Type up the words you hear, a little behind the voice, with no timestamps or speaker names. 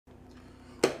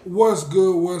What's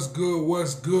good, what's good,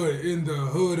 what's good in the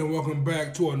hood, and welcome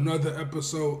back to another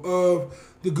episode of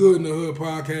the Good in the Hood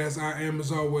podcast. I am,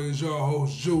 as always, your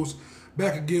host, Juice,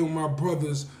 back again with my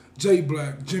brothers, Jay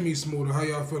Black, Jimmy Smoother. How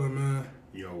y'all feeling, man?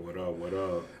 Yo, what up? What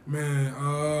up?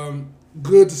 Man,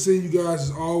 good to see you guys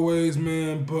as always,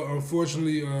 man, but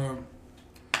unfortunately,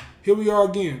 here we are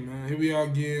again, man. Here we are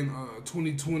again.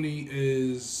 2020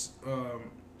 is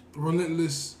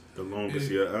relentless. The longest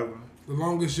year ever. The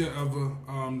longest year ever,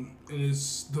 and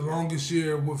it's the longest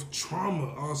year with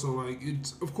trauma. Also, like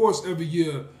it's of course every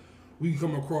year we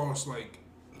come across like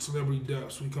celebrity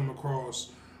deaths. We come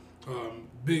across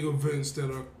big events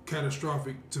that are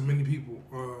catastrophic to many people.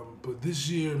 But this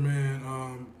year,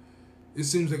 man, it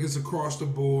seems like it's across the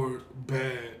board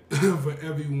bad for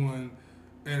everyone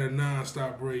at a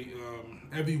non-stop rate.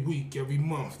 Every week, every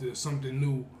month, there's something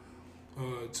new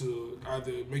to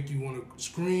either make you want to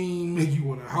scream, make you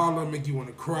want to holler, make you want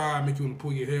to cry, make you want to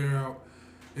pull your hair out.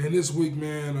 And this week,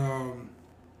 man,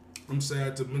 I'm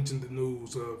sad to mention the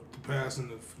news of the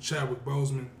passing of Chadwick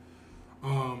Boseman,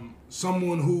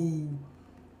 someone who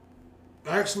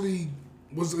actually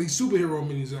was a superhero in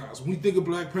many eyes. When we think of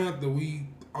Black Panther, we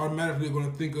automatically are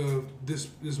going to think of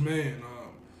this man.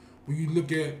 When you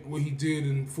look at what he did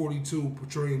in 42,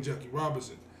 portraying Jackie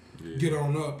Robinson, Get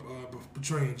On Up,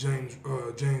 portraying James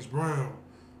Brown.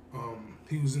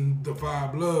 He was in The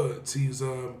Five Bloods. He was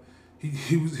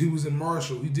in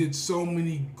Marshall. He did so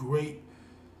many great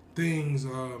things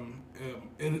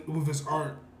and with his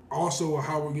art. Also, a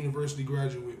Howard University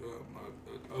graduate,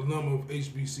 alum of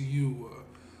HBCU,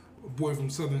 a boy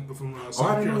from South I didn't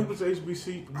Carolina. know he was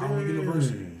HBC. Howard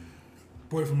University.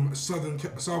 Boy from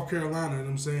South Carolina, and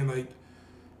I'm saying like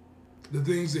the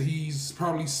things that he's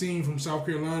probably seen from South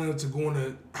Carolina to going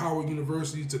to Howard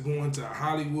University to going to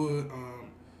Hollywood.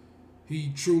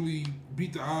 He truly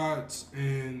beat the odds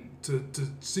and to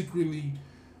secretly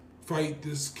fight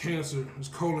this cancer, this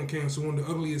colon cancer, one of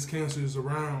the ugliest cancers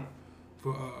around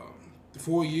for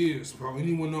 4 years, without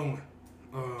anyone knowing.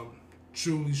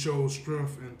 Truly shows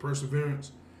strength and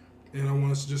perseverance. And I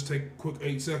want us to just take a quick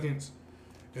 8 seconds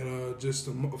and just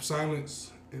of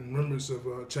silence in remembrance of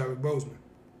Chadwick Boseman.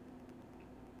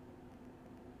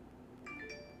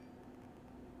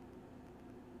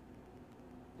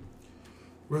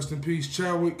 Rest in peace,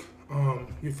 Chadwick.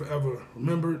 You're forever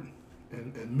remembered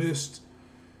and missed.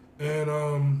 And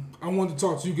I wanted to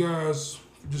talk to you guys,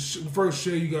 just first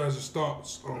share you guys'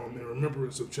 thoughts in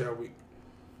remembrance of Chadwick.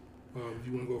 If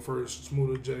you want to go first,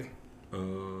 Smoother, Jay.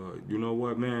 You know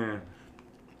what, man?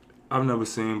 I've never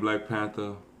seen Black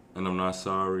Panther, and I'm not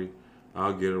sorry.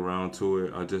 I'll get around to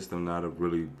it. I just am not a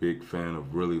really big fan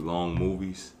of really long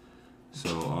movies.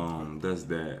 So that's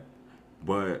that.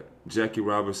 But Jackie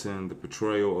Robinson, the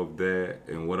portrayal of that,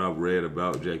 and what I've read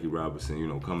about Jackie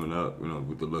Robinson, coming up,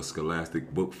 with the little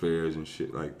scholastic book fairs and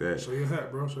shit like that. Show your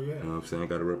hat, bro. Show your hat. You know what I'm saying?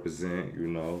 Got to represent,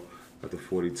 got the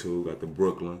 42, got the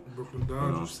Brooklyn. Brooklyn Dodgers. You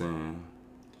know what I'm saying?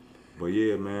 But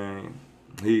yeah, man,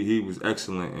 he was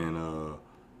excellent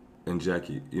in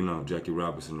Jackie, Jackie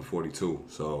Robinson, the 42.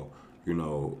 So,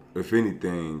 if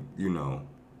anything,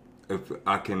 if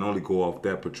I can only go off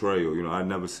that portrayal, I'd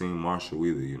never seen Marshall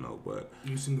either, but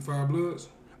You seen The Five Bloods?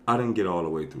 I didn't get all the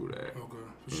way through that. Okay,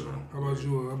 for sure. How about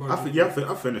you?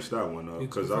 I finished that one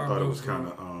because I thought it was kind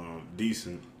of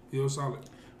decent. Yeah, it was solid.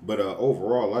 But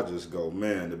overall, I just go,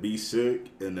 man, to be sick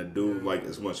and to do like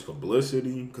as much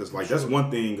publicity, because like that's one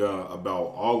thing about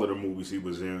all of the movies he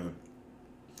was in.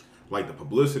 Like the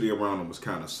publicity around him was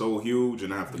kind of so huge,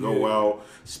 and I have to go out,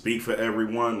 speak for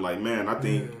everyone. Like, man,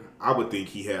 I would think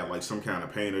he had like some kind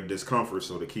of pain or discomfort,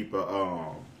 so to keep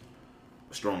a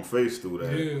strong face through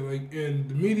that. Yeah, like, and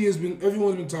the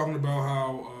everyone's been talking about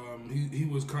how he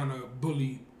was kind of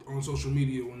bullied on social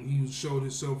media when he showed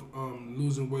himself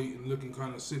losing weight and looking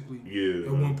kind of sickly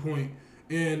at one point.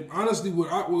 And honestly,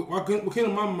 what came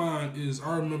to my mind is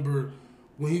I remember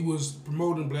when he was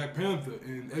promoting Black Panther,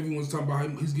 and everyone's talking about how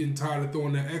he's getting tired of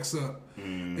throwing that X up.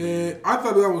 And I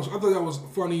thought that was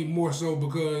funny more so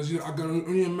because I can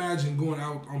only imagine going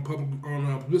out on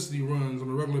publicity runs on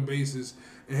a regular basis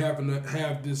and having to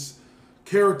have this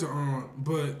character on,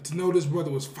 but to know this brother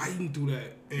was fighting through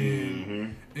that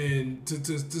and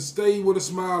to stay with a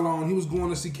smile on. He was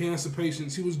going to see cancer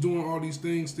patients. He was doing all these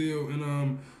things still,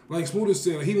 and like Smoother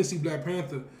said, like, he didn't see Black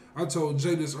Panther. I told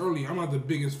Jay this earlier. I'm not the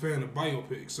biggest fan of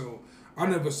biopics, so I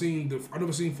never seen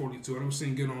 42. I never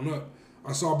seen Get On Up.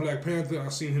 I saw Black Panther. I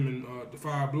seen him in The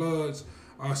Five Bloods.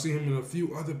 I seen him in a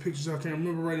few other pictures I can't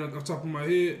remember right now off the top of my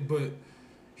head, but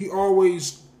he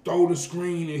always stole the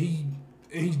screen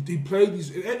and he played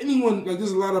these. Anyone, like,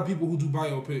 there's a lot of people who do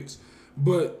biopics,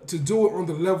 But to do it on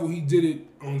the level he did it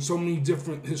on so many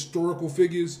different historical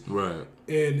figures Right.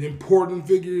 and important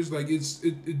figures, like it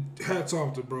hats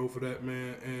off to bro for that,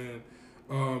 man.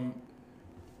 And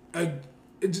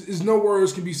it's no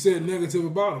words can be said negative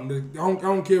about him. Like, I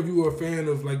don't care if you were a fan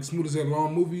of like Smooth as That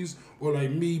long movies or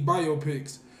like me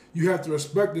biopics. You have to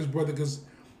respect this brother because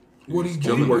what he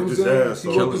did, he worked his ass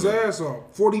off. He worked his ass off.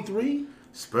 43,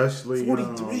 Especially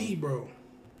 43, bro.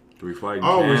 We fighting I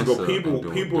always cancer go. and People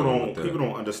doing that.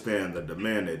 don't understand the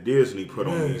demand that Disney put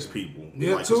on these people.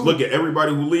 Yeah, like, too. just look at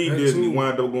everybody who leave That Disney too.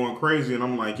 wind up going crazy, and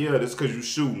I'm like, yeah, that's because you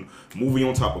shooting movie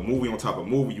on top of movie on top of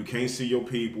movie. You can't see your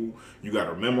people. You got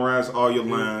to memorize all your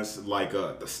lines, like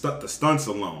the stunts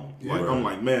alone. Yeah. Like Right. I'm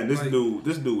like, man, this Like-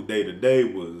 dude day to day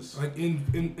was Like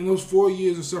in those 4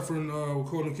 years of suffering with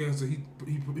colon cancer, he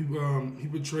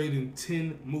portrayed in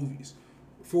 10 movies.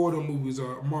 4 of them movies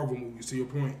are Marvel movies. To your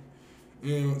point.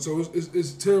 And so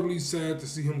it's terribly sad to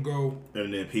see him go.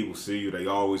 and then people see you, they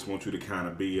always want you to kind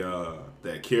of be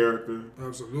that character.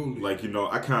 Absolutely. Like, you know,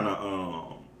 I kind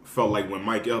of felt like when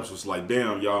Mike Epps was like,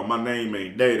 damn, y'all, my name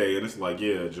ain't Day Day. And it's like,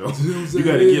 yeah, Joe, You know what I'm you saying?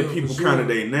 got to Yeah, give people for kind of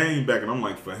sure. their name back. And I'm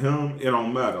like, for him, it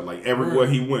don't matter. Like, everywhere Right.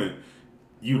 he went,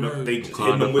 you know, Right. they just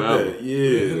Wakanda hitting him with forever. that.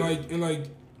 Yeah. And like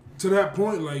to that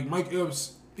point, like Mike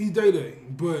Epps, he's Day Day,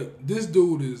 but this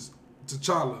dude is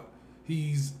T'Challa.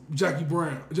 He's Jackie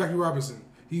Robinson.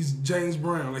 He's James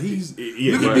Brown. Like he's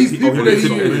Yeah, look at right. these He- people oh, that he's he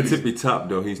so At the is. tippy top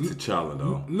though, he's T'Challa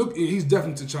though. Look, he's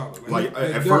definitely T'Challa. Like, he-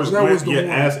 at first that glance, the yeah,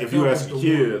 one. if you That ask was a the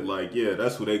kid, one. like, yeah,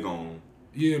 that's who they going.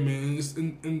 Yeah, man,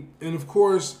 and of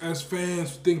course, as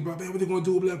fans think about, man, what they gonna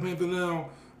do with Black Panther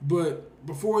now? But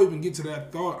before I even get to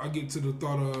that thought, I get to the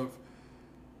thought of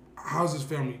how's his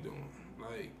family doing?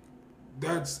 Like,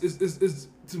 that's it's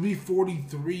to be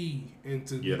 43 and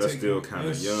to Yeah, that's take- still kinda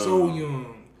that's young. so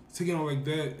young. Taking on like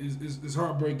that is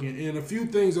heartbreaking. And a few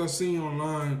things I've seen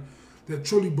online that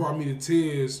truly brought me to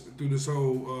tears through this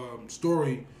whole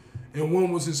story. And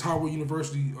one was his Howard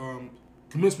University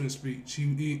commencement speech.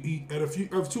 He had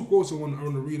I have 2 quotes I want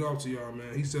to read out to y'all,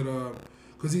 man. He said,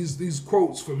 because these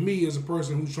quotes for me as a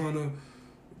person who's trying to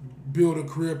build a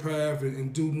career path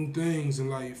and do new things in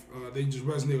life, they just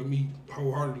resonate with me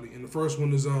wholeheartedly. And the first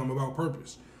one is about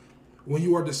purpose. When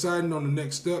you are deciding on the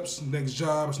next steps, next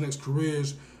jobs, next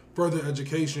careers, further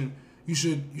education, you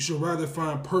should rather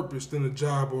find purpose than a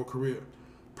job or a career.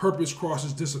 Purpose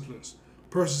crosses disciplines.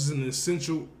 Purpose is an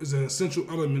essential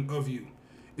element of you.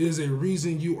 It is a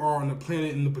reason you are on the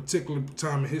planet in a particular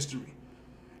time in history.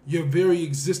 Your very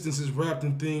existence is wrapped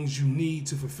in things you need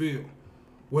to fulfill.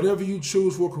 Whatever you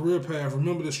choose for a career path,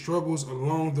 remember the struggles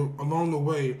along the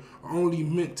way are only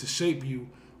meant to shape you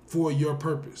for your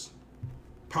purpose.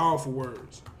 Powerful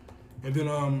words. And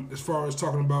then as far as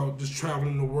talking about just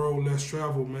traveling the world less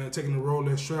travel, man, taking the road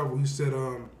less travel, he said,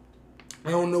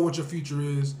 I don't know what your future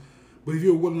is, but if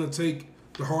you're willing to take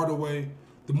the harder way,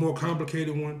 the more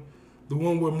complicated one, the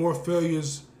one where more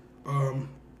failures,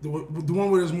 the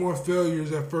one where there's more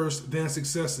failures at first than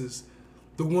successes,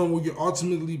 the one where you're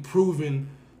ultimately proven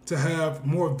to have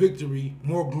more victory,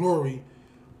 more glory,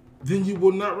 then you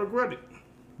will not regret it.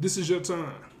 This is your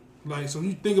time. Like, so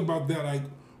you think about that, like,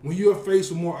 when you're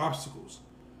faced with more obstacles,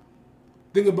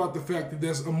 think about the fact that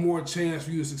there's a more chance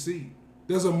for you to succeed.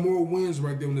 There's a more wins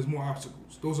right there when there's more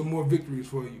obstacles. Those are more victories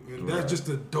for you. And Right. that's just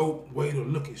a dope way to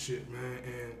look at shit, man.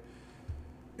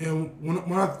 And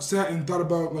when I sat and thought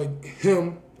about, like,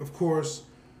 him, of course,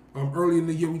 early in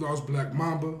the year we lost Black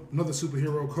Mamba, another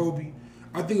superhero, Kobe.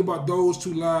 I think about those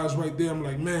 2 lives right there. I'm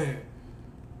like, man,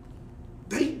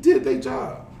 they did their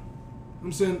job.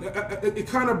 I'm saying it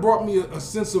kind of brought me a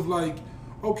sense of like,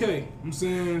 okay, I'm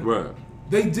saying Right.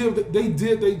 they did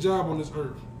their job on this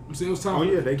earth. I'm saying it was time. Oh,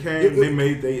 yeah, they came, they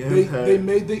made their impact. They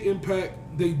made their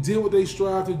impact. They did what they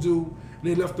strived to do, and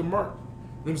they left a mark. You know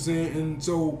what I'm saying? And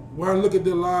so when I look at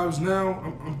their lives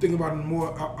now, I'm thinking about it in a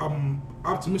more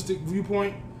optimistic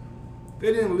viewpoint.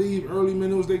 They didn't leave early,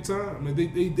 man. It was their time. Like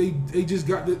they just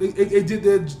got they did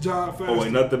their job fast. Oh,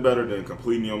 ain't nothing better than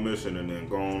completing your mission and then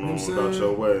going You know on what I'm about saying?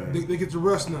 your way. They get to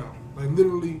rest now. Like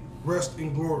literally rest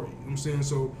in glory. You know what I'm saying?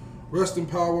 So rest in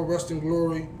power, rest in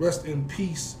glory, rest in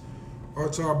peace. Or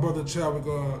to our brother Chadwick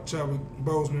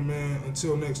Boseman, man.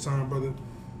 Until next time, brother.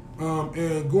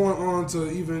 And going on to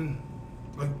even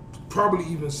like probably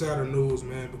even sadder news,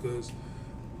 man, because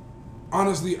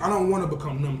honestly, I don't want to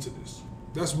become numb to this.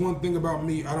 That's one thing about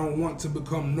me. I don't want to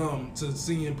become numb to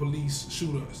seeing police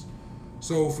shoot us.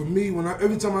 So for me,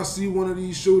 every time I see one of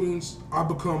these shootings, I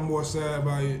become more sad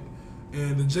by it.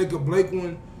 And the Jacob Blake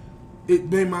one,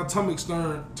 it made my stomach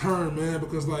turn, man,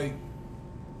 because like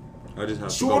I just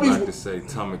have to go back to say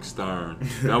Tummock Stern.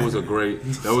 That was great.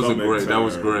 That was great. That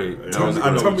was great.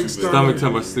 Stomach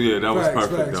Tummock. Yeah, that was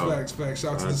perfect. Facts.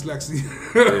 Shout out to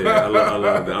dyslexia. Yeah, I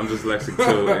love that. I'm dyslexic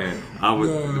too, and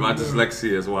my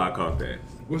dyslexia is why I caught that.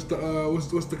 What's the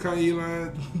Kanye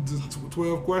line?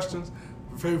 12 questions.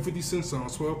 Favorite 50 Cent song.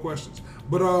 12 questions.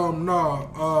 But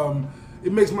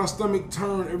it makes my stomach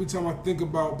turn every time I think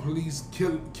about police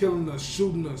killing us,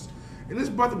 shooting us. And this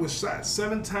brother was shot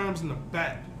 7 times in the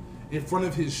back in front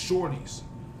of his shorties.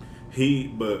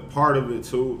 But part of it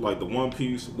too, like the one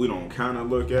piece we don't kind of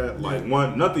look at, like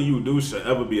nothing you do should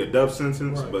ever be a death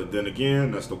sentence. Right. But then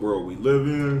again, that's the world we live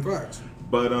in. Facts.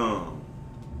 But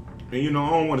and I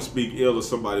don't want to speak ill of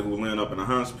somebody who landed up in a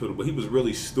hospital, but he was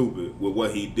really stupid with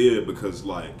what he did because,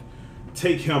 like,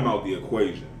 take him out the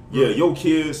equation. Yeah, your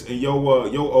kids and your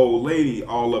old lady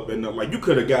all up in there. Like, you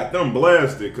could have got them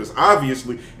blasted because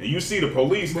obviously, and you see the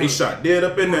police, they shot dead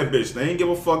up in that bitch. They ain't give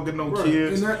a fuck that no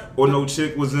kids or no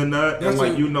chick was in that. And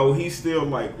like, he's still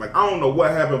like I don't know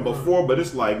what happened before, but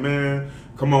it's like, man,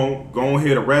 come on, go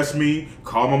ahead, arrest me,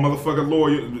 call my motherfucking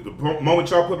lawyer. The moment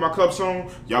y'all put my cuffs on,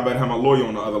 y'all better have my lawyer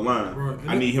on the other line. Right.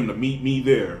 I need him to meet me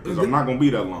there because I'm not gonna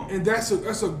be that long. And that's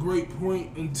a great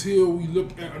point until we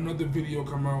look at another video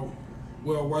come out.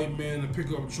 Where a white man in a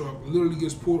pickup truck literally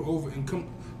gets pulled over and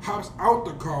hops out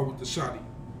the car with the shotty.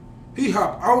 He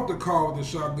hopped out the car with the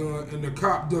shotgun and the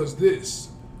cop does this.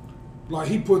 Like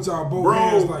he puts out both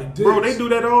hands like this. Bro, they do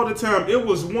that all the time. It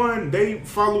was one, they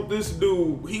followed this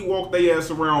dude. He walked their ass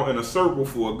around in a circle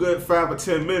for a good 5 or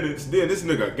 10 minutes. Then this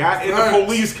nigga got in the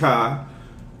police car.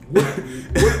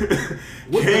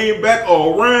 Came back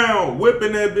around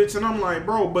whipping that bitch, and I'm like,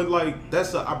 bro, but like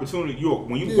that's an opportunity.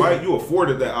 When you white, you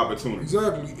afforded that opportunity.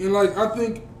 Exactly, and like I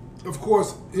think, of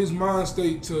course, his mind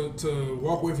state to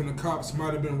walk away from the cops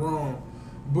might have been wrong,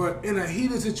 but in a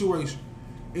heated situation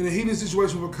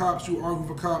with cops, you argue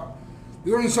with a cop.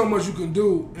 There's only so much you can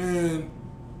do, and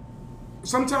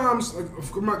sometimes like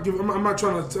I'm not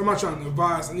trying to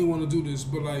advise anyone to do this,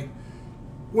 but like.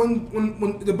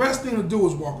 When the best thing to do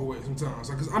is walk away sometimes,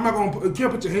 like, cause I'm not gonna you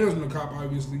can't put your hands on the cop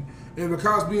obviously, and the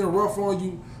cop's being rough on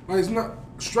you, like it's not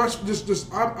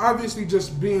just obviously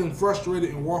just being frustrated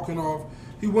and walking off.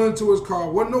 He went into his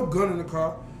car, wasn't no gun in the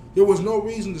car. There was no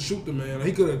reason to shoot the man. Like,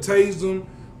 he could have tased him.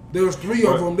 There was 3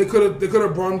 of them. They could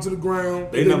have brought him to the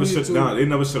ground. They never should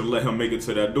have let him make it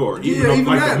to that door. Even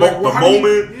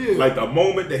the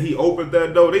moment that he opened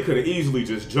that door, they could have easily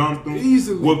just jumped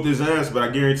him, whooped his ass. But I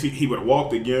guarantee he would have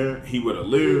walked again. He would have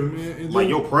lived. Yeah, like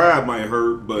your pride might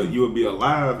hurt, but you would be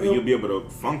alive and you'll be able to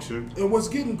function. And what's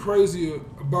getting crazier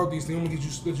about these things? I'm gonna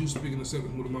let you speak in a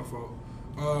second. With my fault.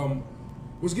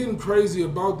 What's getting crazy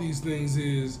about these things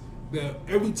is that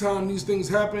every time these things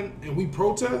happen and we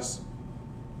protest.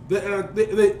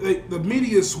 The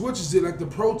media switches it like the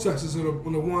protesters are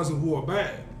the ones who are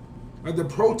bad. Like the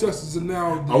protesters are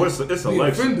now it's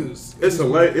election. Offenders.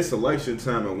 It's election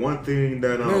time, and one thing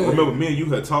that remember me and you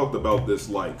had talked about this,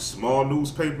 like small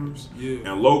newspapers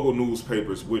and local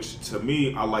newspapers, which to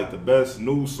me I like the best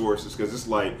news sources because it's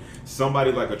like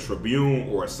somebody like a Tribune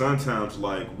or a Sun-Times.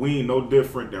 Like we ain't no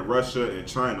different than Russia and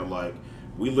China. Like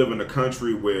we live in a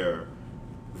country where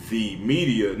the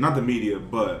media, not the media,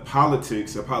 but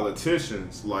politics and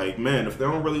politicians, like, man, if they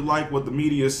don't really like what the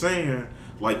media is saying,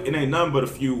 like, it ain't nothing but a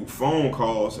few phone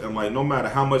calls, and, like, no matter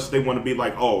how much they want to be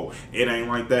like, oh, it ain't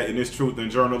like that, and it's truth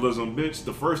in journalism, bitch,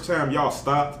 the first time y'all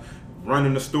stopped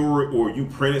running the story or you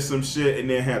printed some shit and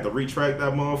then had to retract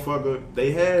that motherfucker,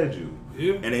 they had you.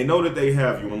 Yeah. And they know that they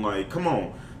have you, and, like, come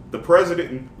on, the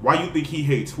president, why you think he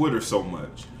hates Twitter so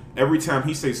much? Every time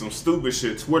he say some stupid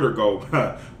shit, Twitter go,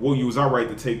 we'll use our right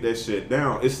to take that shit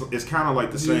down. It's kind of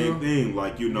like the same thing.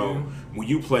 Like, when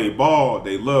you play ball,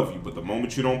 they love you. But the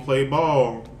moment you don't play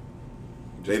ball,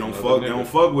 they don't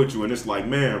fuck with you. And it's like,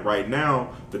 man, right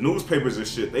now, the newspapers and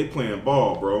shit, they playing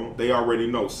ball, bro. They already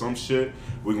know some shit.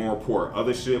 We're going to report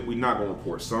other shit. We're not going to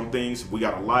report some things. We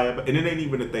got to lie about it. And it ain't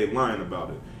even that they lying about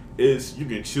it. Is you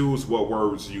can choose what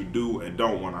words you do and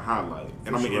don't want to highlight.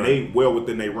 And and they well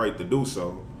within their right to do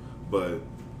so. But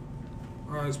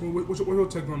all right, so what's your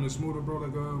take on this, Smoothie, bro?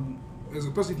 Like,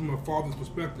 especially from a father's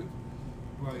perspective,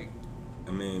 like.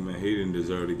 I mean, man, he didn't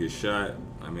deserve to get shot.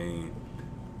 I mean,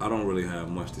 I don't really have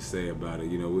much to say about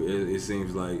it. It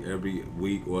seems like every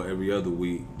week or every other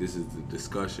week, this is the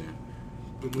discussion.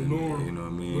 The norm. You know what I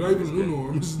mean? But not even the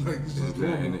norm. It's like it's just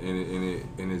normal.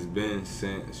 And it's been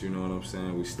since, you know what I'm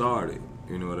saying, we started.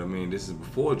 You know what I mean? This is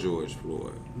before George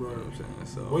Floyd. Right. You know what I'm saying?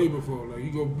 So way before. Like,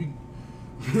 you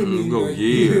go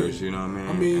years, you know what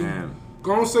I mean?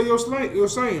 Go on, say your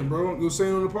saying, bro. You're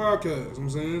saying on the podcast. You know what I'm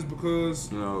saying it's because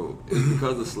it's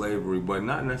because of slavery, but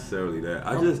not necessarily that.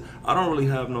 I don't really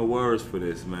have no words for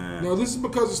this, man. No, this is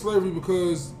because of slavery.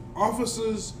 Because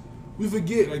officers, we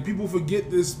forget. Like people forget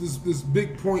this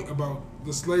big point about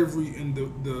the slavery and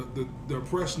the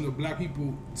oppression of black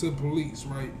people to police.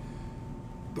 Right.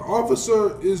 The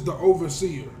officer is the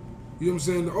overseer. You know what I'm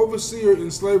saying? The overseer in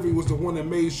slavery was the one that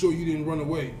made sure you didn't run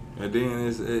away. And then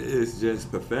it's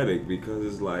just pathetic because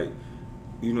it's like,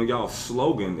 y'all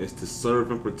slogan is to serve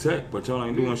and protect, but y'all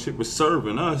ain't doing shit but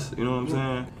serving us. You know what I'm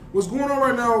saying? What's going on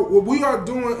right now, what we are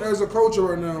doing as a culture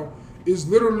right now is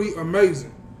literally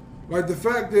amazing. Like the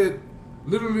fact that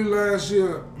literally last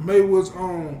year, Maywood's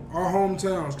own, our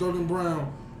hometown, Sterling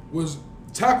Brown, was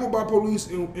tackled by police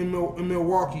in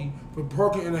Milwaukee for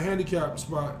parking in a handicap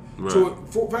spot. Right.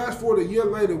 So fast forward a year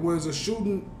later, was a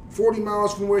shooting 40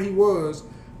 miles from where he was.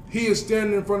 He is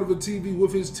standing in front of a TV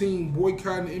with his team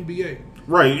boycotting the NBA.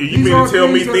 Right, you mean to tell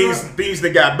me things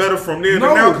that got better from then to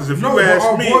now? Because if you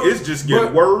ask me, it's just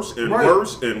getting worse and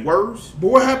worse and worse. But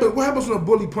what happens when a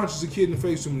bully punches a kid in the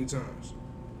face too many times?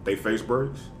 They face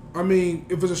breaks? I mean,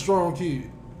 if it's a strong kid.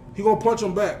 He gonna punch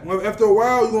him back. After a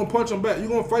while, you gonna punch him back. You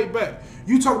gonna fight back.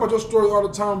 You talk about your story all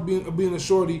the time, being a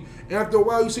shorty, and after a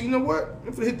while, you say, you know what?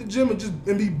 I'm gonna hit the gym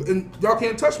and y'all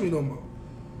can't touch me no more.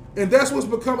 And that's what's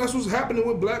happening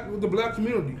with the black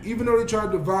community. Even though they try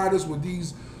to divide us with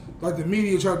these, like the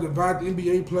media tried to divide the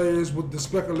NBA players with the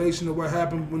speculation of what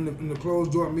happened in the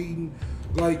closed door meeting,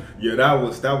 like that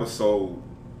was so.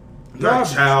 Not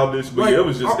childish, but like, it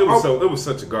was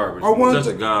such a garbage. Such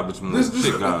a garbage movie.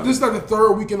 This is like the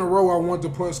third week in a row I want to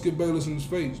punch Skip Bayless in his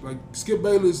face. Like Skip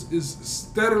Bayless is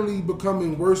steadily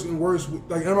becoming worse and worse.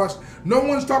 Like no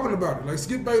one's talking about it. Like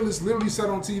Skip Bayless literally sat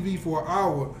on TV for an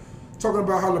hour talking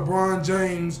about how LeBron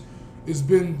James has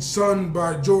been sunned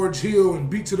by George Hill and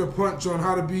beat to the punch on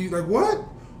how to be like what?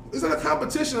 Is that a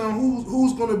competition on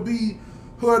who's going to be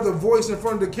who had the voice in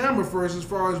front of the camera first as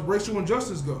far as racial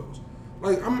injustice goes?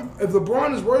 Like, if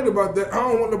LeBron is worried about that, I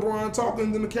don't want LeBron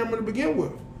talking to the camera to begin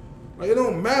with. Like, it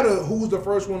don't matter who's the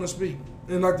first one to speak.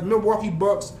 And like the Milwaukee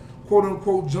Bucks, quote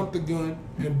unquote, jumped the gun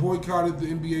and boycotted the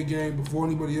NBA game before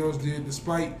anybody else did,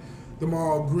 despite them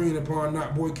all agreeing upon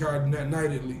not boycotting that night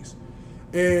at least.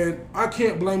 And I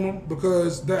can't blame them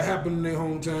because that happened in their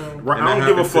hometown. Right. I don't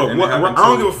give a fuck. I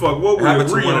don't give a fuck what we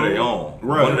agree on. One of their own.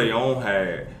 Right. One of their own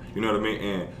had. You know what I mean?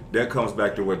 And that comes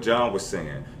back to what John was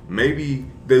saying. Maybe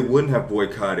they wouldn't have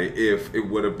boycotted if it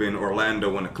would have been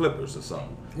Orlando and the Clippers or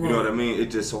something. You know what I mean? It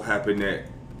just so happened that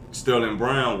Sterling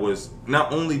Brown was,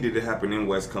 not only did it happen in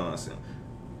Wisconsin,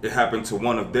 it happened to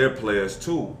one of their players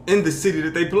too, in the city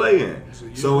that they play in.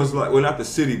 So it's like, well, not the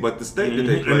city, but the state that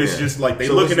they play in. And it's just like, they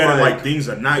looking at it like things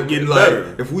are not getting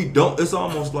better. If we don't, it's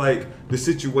almost like the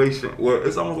situation,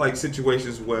 it's almost like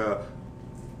situations where,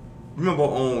 remember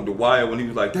on The Wire when he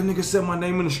was like, that nigga said my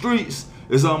name in the streets?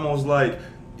 It's almost like,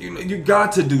 you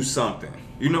got to do something.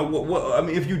 You know what? I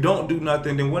mean, if you don't do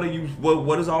nothing, then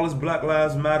what is all this Black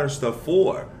Lives Matter stuff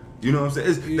for? You know what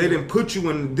I'm saying? They didn't put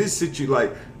you in this situation.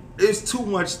 Like, it's too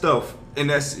much stuff, and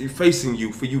that's facing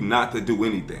you for you not to do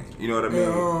anything. You know what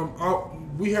I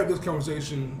mean? We had this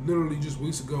conversation literally just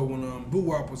weeks ago when Boo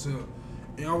Wop was here,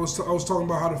 and I was talking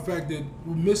about how the fact that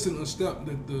we're missing a step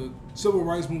that the civil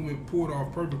rights movement pulled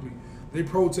off perfectly. They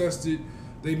protested.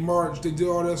 They marched, they did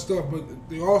all that stuff, but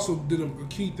they also did a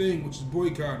key thing, which is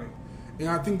boycotting. And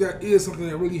I think that is something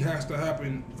that really has to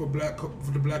happen for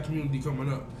the black community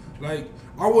coming up. Like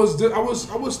I was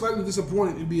slightly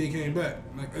disappointed NBA came back.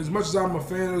 Like as much as I'm a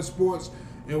fan of sports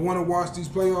and want to watch these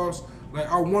playoffs, like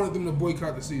I wanted them to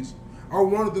boycott the season. I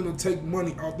wanted them to take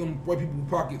money out them white people's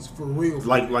pockets for real.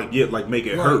 Like make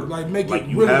it hurt. Like make like it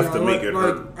you really have to make it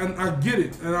hurt. And I get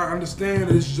it, and I understand that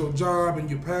this is your job and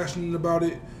you're passionate about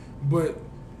it, but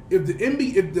if the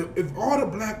NBA, if all the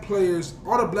black players,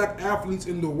 all the black athletes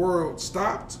in the world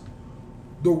stopped,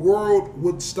 the world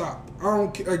would stop. I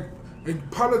don't care.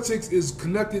 Like politics is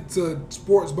connected to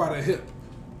sports by the hip.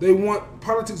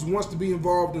 Politics wants to be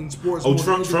involved in sports. Oh,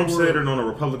 Trump said it on a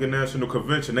Republican National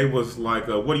Convention. They was like,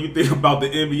 what do you think about the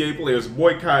NBA players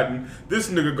boycotting? This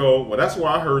nigga go, well, that's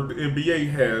why I heard the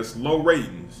NBA has low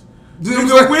ratings.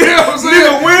 Nigga, when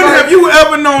have you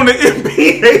ever known the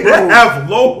NBA to have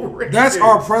low ratings? That's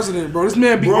our president, bro. This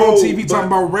man be on TV talking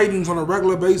about ratings on a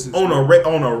regular basis. On a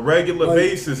regular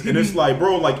basis. And it's like,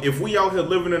 bro, like if we out here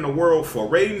living in a world for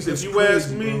ratings, if you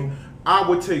ask me, bro, I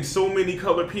would take so many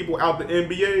colored people out the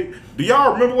NBA. Do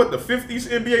y'all remember what the 50s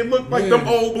NBA looked like? Them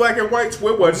old black and whites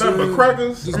where it wasn't nothing but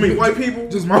crackers? White people?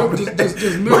 My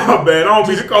bad. I don't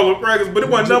mean to call them crackers, but it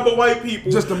wasn't nothing but white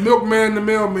people. Just the milkman and the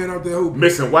mailman out there hooping.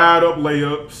 Missing wide up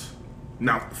layups.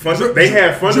 Now, they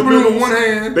had fundamentals. Dribbling with one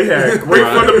hand. They had great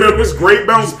fundamentals, great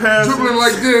bounce passes. Dribbling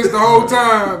like this the whole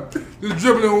time. Just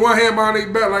dribbling with one hand behind their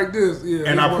back like this. Yeah.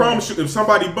 And I promise you, if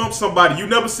somebody bumps somebody, you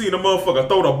never seen a motherfucker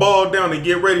throw the ball down and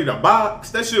get ready to box.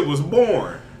 That shit was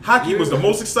boring. Hockey was the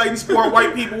most exciting sport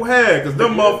white people had because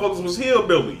them motherfuckers was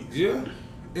hillbillies. Yeah.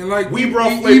 And like we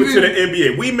brought flavor to the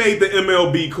NBA. We made the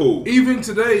MLB cool. Even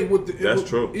today with the that's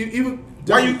true. Even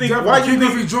why you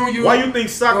think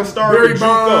soccer started to juke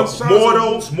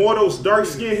up? More those dark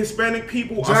skinned Hispanic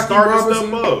people are starting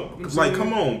stuff up. Like,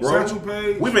 come on,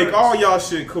 bro. We make all y'all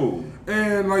shit cool.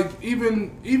 And like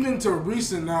even to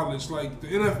recent knowledge, like the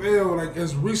NFL like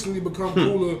has recently become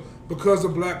cooler because the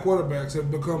black quarterbacks have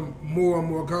become more and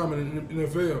more common in the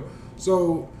NFL.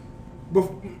 So. But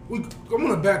I'm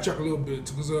gonna backtrack a little bit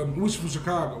because we're from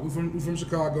Chicago. We from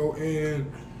Chicago,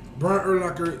 and Brian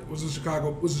Urlacher was a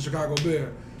Chicago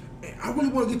Bear. And I really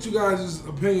want to get you guys'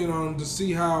 opinion on to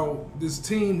see how this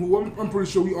team, who I'm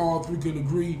pretty sure we all three can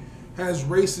agree, has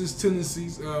racist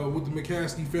tendencies with the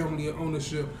McCaskey family and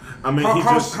ownership. I mean,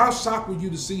 how shocked were you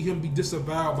to see him be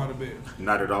disavowed by the Bears?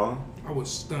 Not at all. I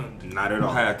was stunned. Not at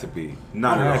all. Had to be.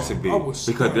 Not at all. Had to be. I was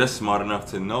stunned. Because they're smart enough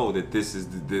to know that this is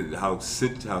how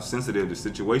sensitive the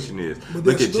situation is. But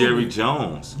look at stupid. Jerry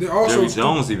Jones. Jerry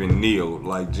Jones even kneeled.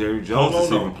 Like Jerry Jones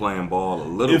is even playing ball a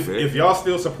little bit. If y'all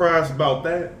still surprised about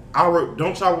that,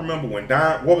 don't y'all remember when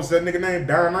what was that nigga name?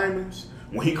 Don Imons?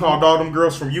 When he called all them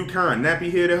girls from UConn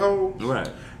nappy headed hoes? Right.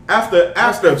 After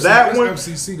that one,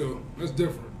 FCC though. That's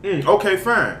different. Okay,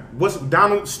 fine. What's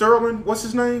Donald Sterling? What's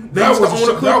his name? That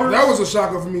was a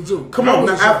shocker for me too. Come on,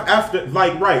 now, after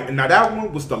right, and now that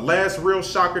one was the last real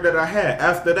shocker that I had.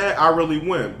 After that, I really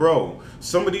went, bro.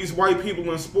 Some of these white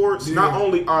people in sports, not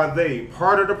only are they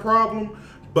part of the problem,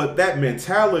 but that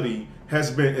mentality has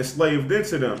been enslaved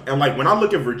into them. And like when I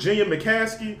look at Virginia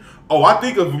McCaskey, I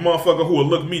think of a motherfucker who will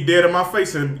look me dead in my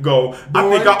face and go, I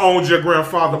think I owned your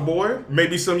grandfather, boy,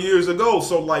 maybe some years ago.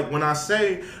 So like when I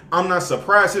say I'm not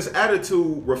surprised, his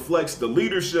attitude reflects the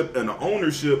leadership and the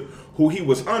ownership who he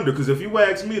was under. Because if you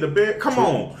ask me, the Bears, come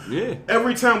on. Yeah.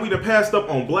 Every time we'd have passed up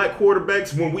on black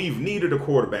quarterbacks when we've needed a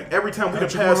quarterback. Every time we'd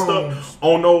have passed up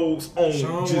on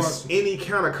any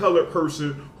kind of colored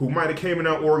person who might have came in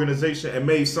our organization and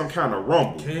made some kind of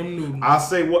rumble. Cam Newton. I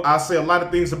say a lot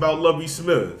of things about Lovie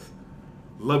Smith.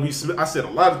 I said a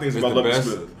lot of things about Lovie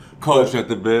Smith. Coach that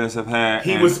the Bears have had.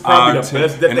 He was probably the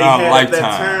best that they had at that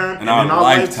time. In our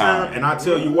lifetime. And I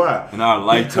tell you why. In our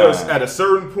lifetime. Because at a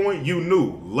certain point, you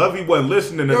knew Lovie wasn't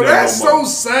listening to that. That's so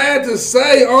sad to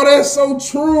say. Oh, that's so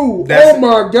true. Oh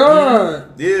my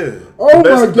God. Yeah. Oh my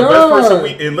God. The best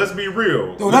person and let's be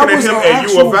real. Looking at him and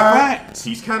you a fact.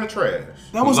 He's kind of trash.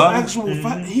 That was an actual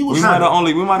fact. He was. We might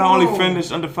have only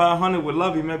finished under 500 with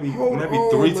Lovie maybe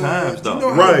 3 times though. You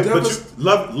know right, but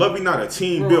Lovie not a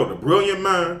team builder. Brilliant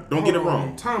mind. Don't get it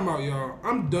wrong. Time out, y'all.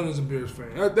 I'm done as a Bears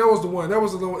fan. That was the one. That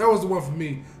was the one for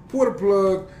me. Pull the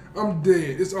plug. I'm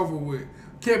dead. It's over with.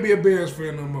 Can't be a Bears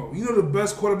fan no more. You know the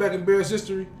best quarterback in Bears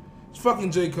history? It's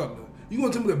fucking Jay Cutler. You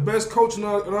gonna tell me the best coach in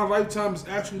our lifetime is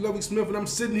actually Lovie Smith, and I'm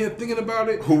sitting here thinking about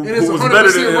it. Who was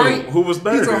better than him? Right? Who was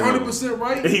better? He's than 100%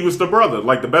 right. And he was the brother.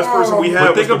 Like the best person we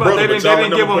had was the brother. They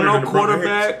didn't give him no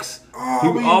quarterbacks.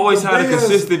 He always had a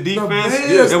consistent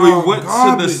defense, and we went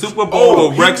to the Super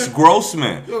Bowl with Rex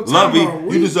Grossman. Lovie,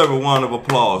 you deserve a round of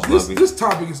applause, Lovie. This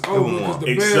topic is over because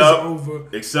the Bears are over.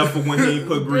 Except for when he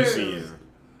put Greasy in.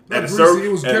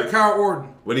 It was Kyle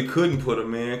Orton. But he couldn't put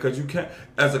him in because you can't.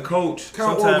 As a coach,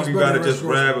 sometimes you gotta just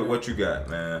grab at what you got,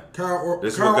 man.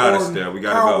 This is what got us there. We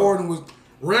gotta go. Kyle Orton was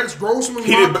Rex Grossman,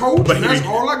 my coach, and that's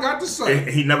all I got to say.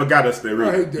 He never got us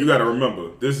there. You gotta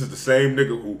remember, this is the same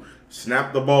nigga who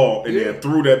snapped the ball and then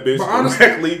threw that bitch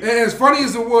directly. And as funny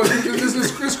as it was,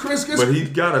 it's Chris. But he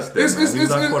got us there.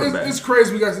 It's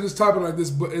crazy we got to this topic like this,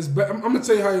 but I'm gonna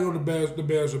tell you how you know the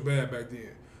Bears were bad back then.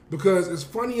 Because as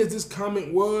funny as this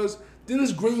comment was,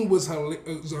 Dennis Green was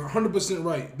 100%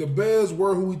 right. The Bears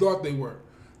were who we thought they were.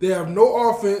 They have no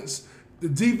offense. The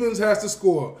defense has to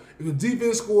score. If the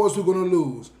defense scores, we're going to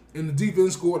lose. And the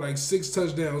defense scored like 6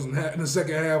 touchdowns in the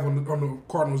second half on the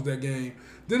Cardinals that game.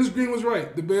 Dennis Green was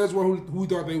right. The Bears were who we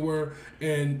thought they were.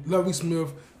 And Lovie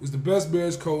Smith was the best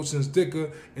Bears coach since Dicker,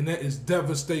 and that is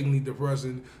devastatingly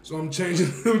depressing. So I'm changing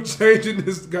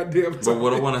this goddamn topic. But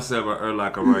what I want to say about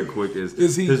Urlacher right quick is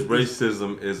his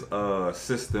racism is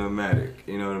systematic.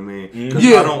 You know what I mean?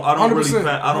 Yeah, I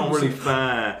don't really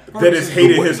find that it's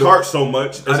hated his heart so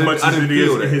much as it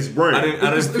is in his brain. I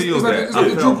didn't feel that. It's like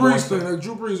the Drew Brees thing, like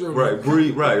Drew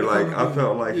Brees. Right. Like I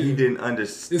felt like he didn't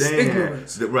understand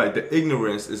the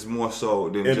ignorance it's more so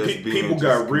than And just being. people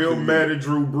got real mad at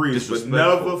Drew Brees, but disrespectful.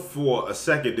 never for a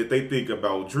second did they think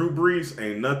about Drew Brees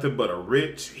ain't nothing but a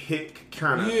rich, hick,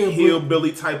 kind of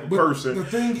hillbilly type of person. The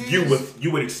thing is,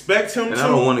 you would expect him And to. I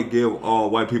don't want to give all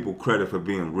white people credit for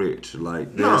being rich.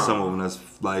 Like there's some of them that's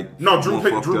like No, Drew more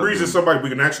fucked up Brees than- is somebody we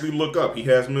can actually look up. He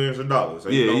has millions of dollars.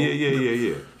 Yeah.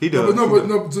 He does.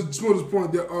 No, to Smooth's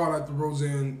point, there are like the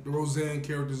Roseanne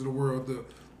characters of the world,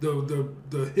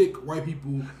 the hick white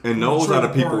people, And those are the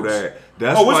people it's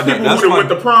that's people why who went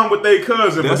to prom with their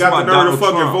cousin but that's got why the nerve to Donald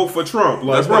fucking Trump- vote for Trump.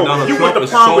 Like, That's why bro, Donald you Trump went is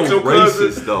to prom so with your cousin,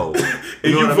 racist, though. and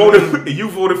know you what I voted, mean? and you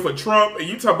voted for Trump, and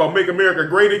you talk about make America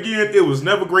great again. It was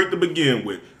never great to begin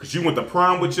with because you went to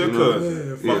prom with your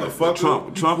cousin. Yeah,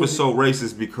 Motherfucker. Trump is so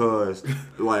racist because,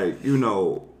 like,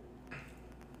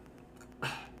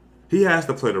 he has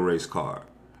to play the race card.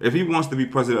 If he wants to be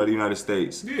president of the United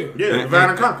States, divide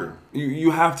and conquer. You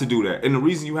have to do that. And the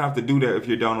reason you have to do that if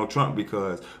you're Donald Trump,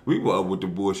 because we were up with the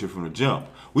bullshit from the jump.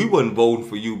 We wasn't voting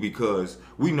for you because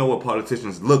we know what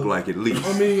politicians look like at least.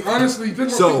 I mean, honestly, think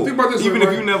So about this. even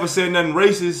right? if you never said nothing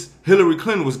racist, Hillary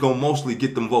Clinton was gonna mostly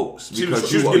get them votes because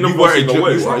she was you getting them are a votes either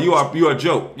way. joke. You are a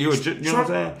joke. You know what I'm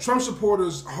saying? Trump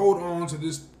supporters hold on to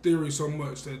this theory so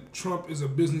much that Trump is a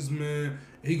businessman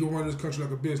and he can run this country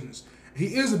like a business.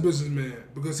 He is a businessman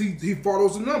because he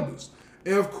follows the numbers.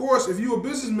 And of course, if you're a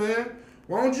businessman,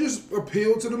 why don't you just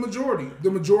appeal to the majority?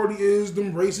 The majority is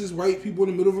them racist white people in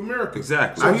the middle of America.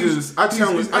 Exactly. So I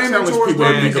challenge people to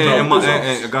that. think about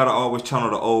and I gotta always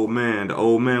channel the old man. The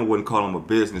old man wouldn't call him a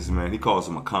businessman. He calls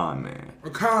him a con man. A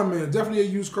con man, definitely a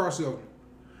used car salesman.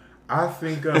 I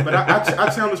think, but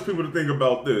I challenge people to think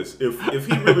about this. If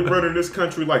he really running this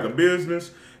country like a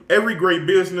business, every great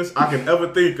business I can ever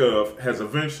think of has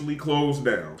eventually closed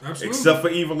down. Absolutely. Except for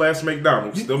evil ass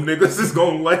McDonald's. Them niggas is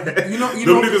gonna last. You know,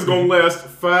 niggas gonna last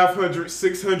 500,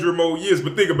 600 more years.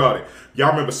 But think about it.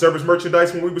 Y'all remember service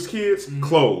merchandise when we was kids? Mm-hmm.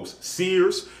 Clothes.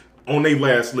 Sears on their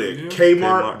last leg. Yeah.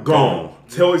 Kmart gone.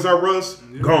 Toys R Us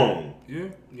gone.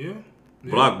 Yeah.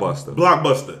 Blockbuster.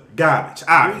 Garbage.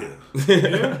 Out of here.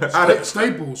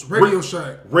 Staples, Radio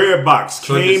Shack. Redbox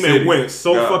came and went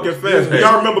so fucking fast.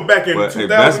 Y'all remember back in 2000?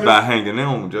 Best Buy hanging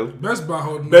on, Joe. Best Buy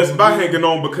hanging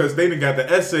on because they done got the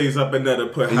essays up in there to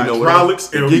put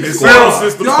hydraulics and Geek sound Squad.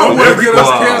 systems Y'all on want to every get us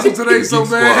car. canceled today so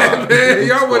Geek bad, Squad. man.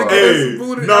 Y'all want to get us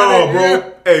booted out of here. Bro.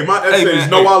 Hey, my essays, man,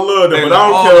 know I love them, hey, but I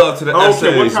all don't love to the care. I don't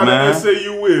care what essays, kind man. of essay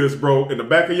you is, bro. In the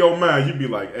back of your mind, you be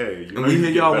like, hey, you know, And we you hear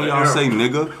get y'all when better y'all now. say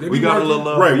nigga. They We be got a working. little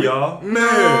love Right, for we- y'all.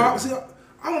 Nah, see,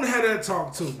 I want to have that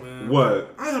talk too, man.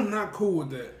 What? I am not cool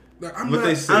with that. Like, I'm What not.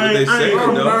 they say,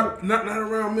 I'm though. not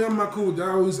around me. I'm not cool with that.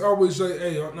 I always say,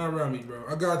 hey, not around me, bro.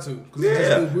 I got to.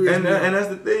 Yeah, and that's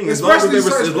the thing. As long as Especially they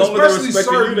respecting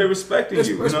certain- you, they respecting you.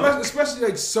 You know? Especially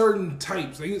like certain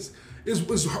types. Like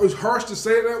it's harsh to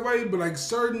say it that way, but like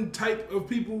certain type of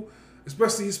people,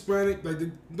 especially Hispanic, like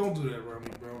they don't do that around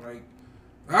me, bro. Like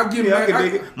I get Yeah, I mad. can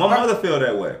dig it. My mother feel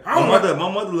that way. I don't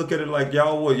My mother look at it like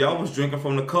y'all was drinking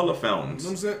from the color fountains.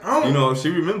 You know what I'm saying? I don't- You know, she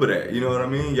remember that. You know what I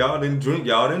mean? Y'all didn't drink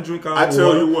our I tell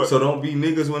water, you what. so don't be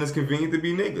niggas when it's convenient to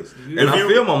be niggas. Yeah. And If I you-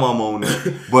 feel my mom on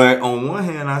that. But on one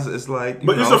hand, it's like,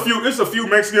 But it's a few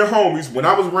Mexican homies. When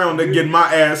I was around there getting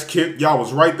my ass kicked, y'all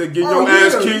was right there getting your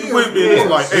ass kicked with me. And it's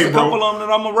like, there's hey, a couple bro. of them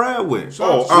that I'm a ride with.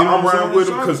 Oh, You know I'm what I'm around saying? with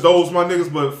them because those my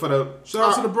niggas. But for the Shout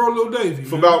out to the bro, Lil Davey.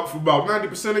 for man. about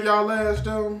 90% of y'all ass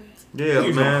though. Yeah,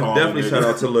 Please man. don't call me Definitely nigga. shout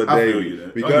out to Lil I feel Davey. you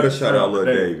that. We Oh, gotta yeah, shout out Lil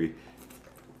Davey. Davey.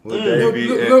 Lil Davey.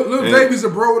 Lil Davey's a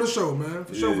bro of the show, man.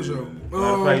 For sure. Matter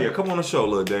of fact, yeah, come on the show,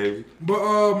 Lil Davey. But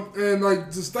and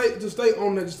like to stay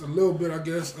on that just a little bit, I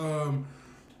guess.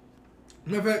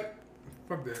 Matter of fact,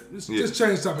 fuck that. Just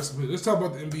change topics a bit. Let's talk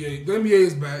about the NBA. The NBA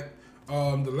is back.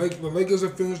 The Lakers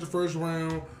have finished the first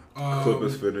round.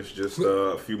 Clippers finished just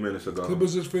a few minutes ago.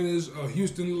 Clippers just finished.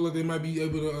 Houston look like they might be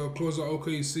able to close out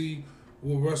OKC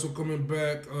with Russell coming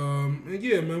back. And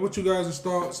yeah, man, what you guys'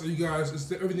 thoughts? Are you guys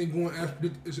is everything going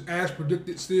as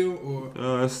predicted still,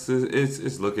 or?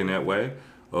 It's looking that way.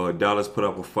 Dallas put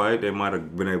up a fight. They might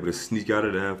have been able to sneak out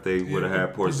of there if they would have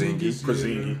had Porzingis.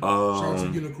 Porzingis. Shout out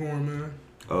to Unicorn, man.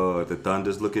 The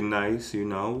Thunder's looking nice, you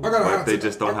know. I got a but hot they take.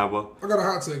 just don't have a. I got a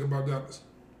hot take about Dallas.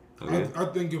 Okay. I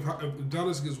think if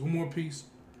Dallas gets one more piece,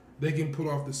 they can pull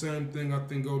off the same thing I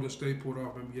think Golden State pulled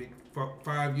off NBA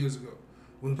 5 years ago.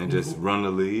 And just run the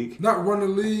league. Not run the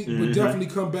league, but definitely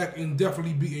come back and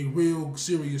definitely be a real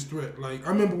serious threat. Like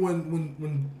I remember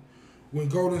when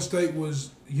Golden State was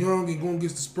young and going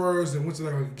against the Spurs and went to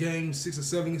like a game 6 or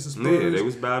 7 against the Spurs. Yeah, they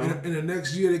was battling. And the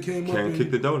next year they came up Can't and kick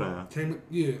the door down.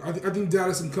 I think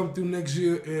Dallas can come through next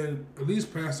year and at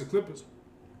least pass the Clippers.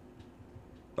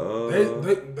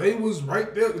 They was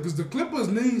right there because the Clippers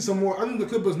need some more. I think the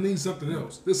Clippers need something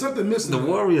else. There's something missing. The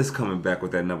Warriors coming back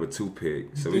with that number 2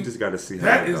 pick, so we just got to see how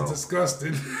that is goes.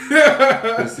 disgusting.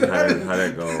 Let's see how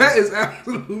that goes. That is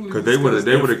absolutely because they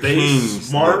were the kings.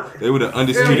 Smart. They were the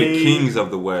undisputed kings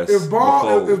of the West. If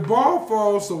ball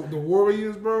falls to the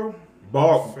Warriors, bro.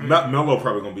 Melo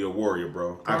probably gonna be a Warrior,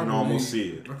 bro. I can almost see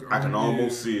it. I can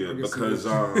almost see it because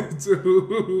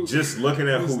just looking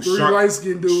at who three light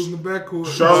skinned dudes in the backcourt.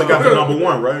 Charlotte got the number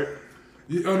 1, right?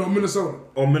 Yeah, no, Minnesota.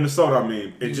 Or Minnesota, I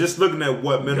mean, and just looking at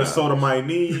what Minnesota might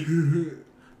need,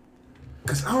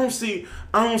 because I don't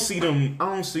see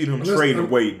them trading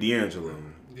away D'Angelo.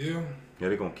 Yeah,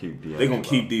 they're gonna keep D'Angelo. They're gonna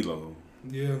keep D'Lo.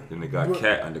 Yeah. Then they got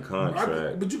Cat under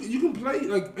contract. But you can play,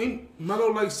 like, ain't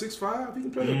Melo like 6'5"? He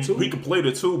can play the 2. He can play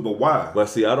the 2, but why? But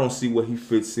see, I don't see what he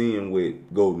fits in with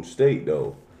Golden State,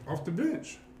 though. Off the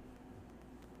bench.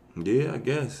 Yeah, I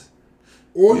guess.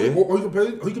 Or he can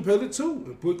play the 2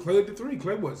 and put Clay at the 3.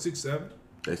 Clay, what, 6'7"?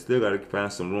 They still got to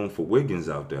find some room for Wiggins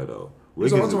out there, though.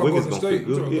 Wiggins gonna fit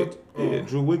good. Yeah,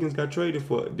 Drew Wiggins got traded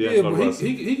for D'Angelo Russell.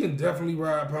 He can definitely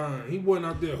ride Pine. He wasn't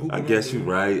out there hooping. I guess you're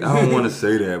right. I don't want to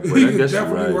say that, but I guess you're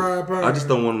right. Ride Pine. I just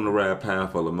don't want him to ride Pine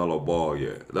for LaMelo Ball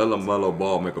yet. Let LaMelo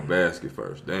Ball make a basket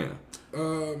first. Damn.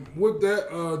 With that,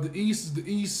 the East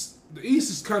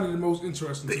is kind of the most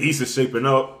interesting. The East is shaping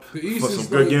up for some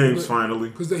good games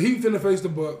finally. Because the Heat finna face the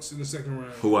Bucks in the second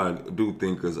round. Who I do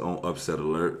think is on upset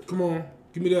alert. Come on,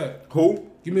 give me that. Who?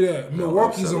 Give me that.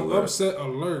 Milwaukee's on upset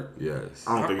alert. Yes.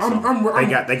 I don't think so.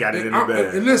 They got it in the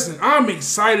bag. And listen, I'm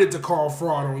excited to call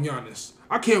fraud on Giannis.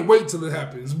 I can't wait till it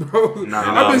happens, bro.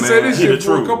 I've been saying this shit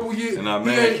for a couple years. And our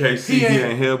man KC, he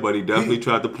ain't here, but he definitely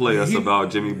tried to play us about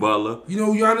Jimmy Butler. You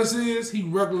know who Giannis is? He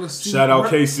regular season. Shout out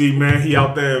KC, man. He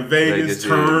out there in Vegas,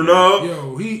 turn up.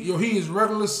 He is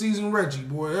regular season Reggie,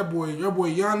 boy. Your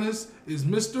boy Giannis is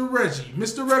Mr. Reggie.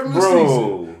 Mr. Regular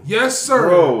season. Yes, sir.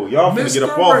 Bro, y'all finna get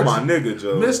up off my nigga,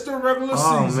 Joe. Mr. Regular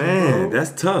season. Oh, man, bro.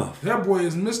 that's tough. That boy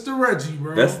is Mr. Reggie,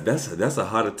 bro. That's a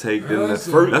hotter take than that's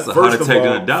a hotter take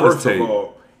than a Dallas take. First of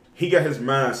all, he got his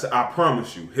mind set. I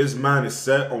promise you, his mind is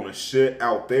set on the shit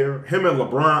out there. Him and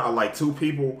LeBron are like two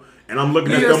people, and I'm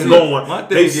looking at them going,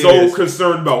 they so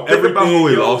concerned about everything about who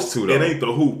he lost to, though. It ain't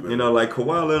the hoop. You know, like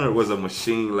Kawhi Leonard was a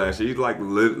machine last year. He's like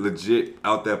legit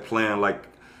out there playing like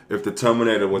if the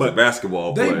Terminator was a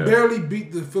basketball player. They barely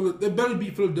beat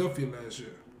Philadelphia last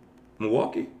year.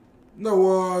 Milwaukee?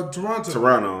 No,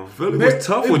 Toronto. Philly was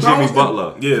tough with Jimmy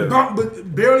Butler. Yeah.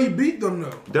 But barely beat them,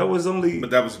 though. That was only...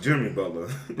 But that was Jimmy Butler.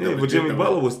 Yeah, but Jimmy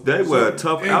Butler they were a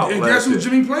tough out and last guess who year.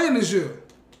 Jimmy playing this year?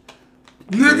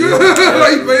 Nigga,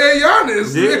 like playing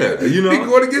Giannis. Yeah, nigga. you know. He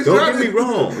going against don't Giannis. get me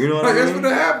wrong. You know what I mean? That's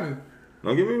what happened.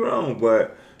 Don't get me wrong,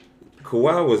 but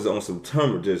Kawhi was on some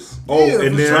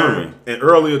and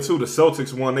earlier too, the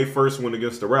Celtics won their first win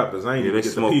against the Raptors. I ain't even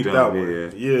get to peep that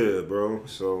one. Yeah, bro.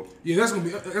 So that's gonna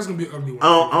be an ugly one.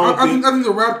 I think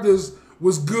the Raptors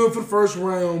was good for the first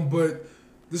round, but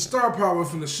the star power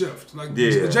finna shift. Like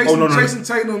Jason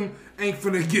Tatum ain't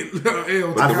finna get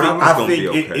L. I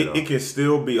think it can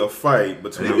still be a fight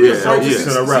between the Celtics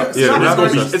and the Raptors.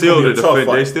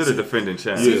 They're still the defending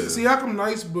champions. Siakam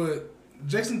nice, but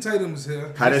Jason Tatum is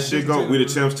here. How that shit go? We the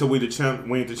champs till we ain't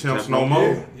the champs no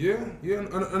more. Yeah.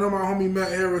 I know my homie Matt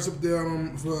Harris up there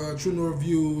for True North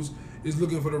Views is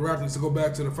looking for the Raptors to go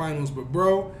back to the finals, but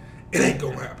bro, it ain't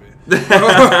gonna happen.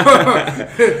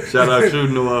 Shout out True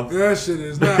North. That shit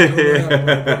is not gonna happen,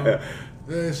 bro.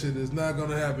 That shit is not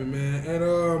gonna happen, man. And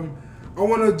I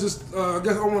want to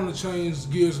I want to change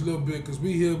gears a little bit because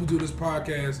we do this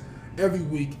podcast every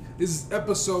week. This is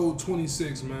episode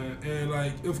 26, man. And,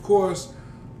 like, of course,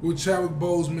 with Chadwick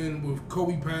Boseman, with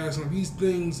Kobe passing, these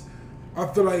things, I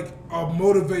feel like are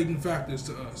motivating factors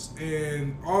to us.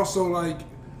 And also, like,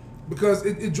 because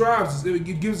it drives us.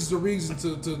 It gives us a reason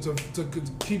to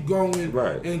keep going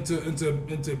and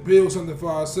to build something for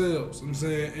ourselves. You know what I'm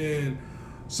saying? And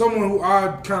someone who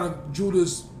I kind of drew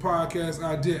this podcast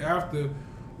idea after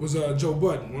was Joe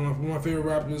Budden, one of my favorite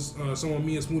rappers. Someone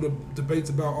me and Smooth debates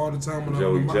about all the time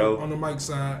on the mic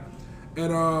side.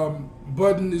 And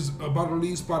Budden is about to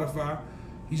leave Spotify.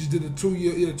 He just did a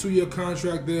 2-year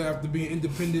contract there after being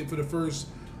independent for the first,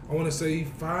 I want to say,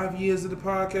 5 years of the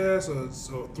podcast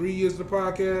or 3 years of the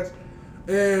podcast.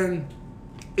 And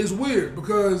it's weird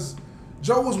because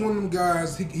Joe was one of them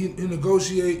guys. He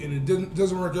negotiate and it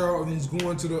doesn't work out, and he's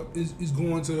going to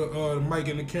the mic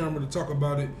and the camera to talk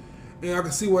about it. And I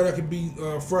can see why that could be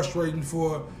frustrating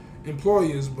for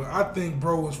employers, but I think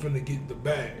bro is finna get the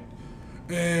bag.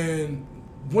 And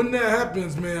when that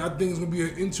happens, man, I think it's gonna be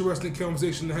an interesting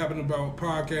conversation to happen about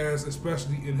podcasts,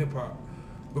 especially in hip hop,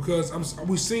 because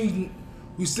we've seen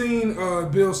we seen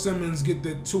Bill Simmons get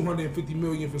the $250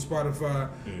 million for Spotify,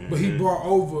 but he brought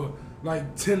over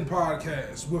like 10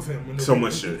 podcasts with him in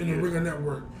the Ringer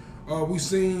Network. We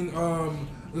seen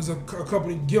there's a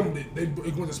company Gimlet. They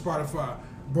went to Spotify,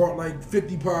 brought like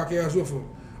 50 podcasts with them,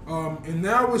 and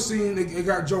now we're seeing they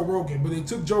got Joe Rogan, but they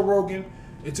took Joe Rogan.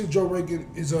 His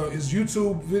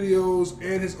YouTube videos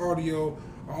and his audio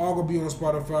are all gonna be on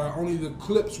Spotify. Only the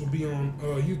clips will be on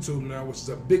YouTube now, which is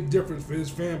a big difference for his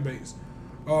fan base.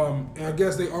 And I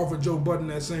guess they offered Joe Budden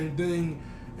that same thing,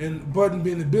 and Budden,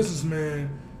 being the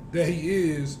businessman that he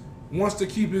is, wants to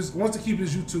keep his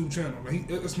YouTube channel.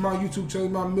 It's my YouTube channel,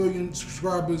 my 1 million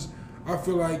subscribers. I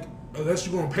feel like unless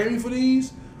you're gonna pay me for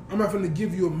these, I'm not gonna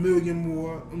give you 1 million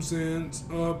more. I'm saying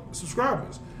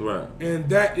subscribers. Right. And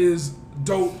that is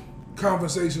dope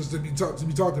conversations to be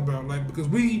talked about. Like, because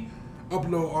we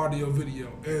upload audio,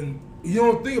 video, and you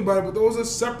don't think about it, but those are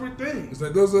separate things.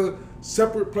 Like, those are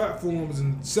separate platforms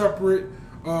and separate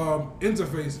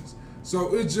interfaces.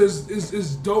 So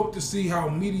it's dope to see how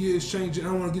media is changing.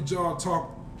 I want to get y'all to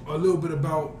talk a little bit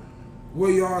about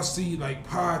where y'all see like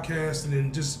podcasting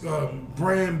and just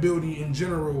brand building in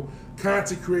general,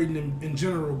 content creating in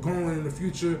general, going in the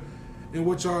future, and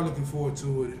what y'all looking forward to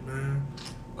with it, man.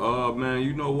 Man,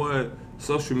 you know what?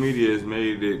 Social media has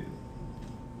made it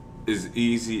as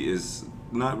easy as,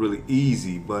 not really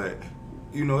easy, but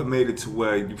you know, it made it to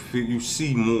where you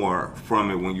see more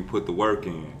from it when you put the work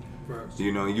in. Right.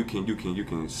 You know, you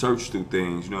can search through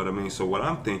things. You know what I mean? So what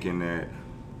I'm thinking that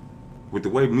with the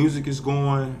way music is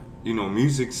going, you know,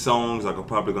 music songs are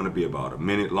probably going to be about 1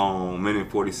 minute long,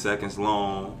 1:40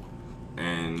 long,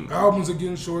 and albums are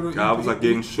getting shorter. And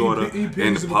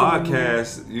the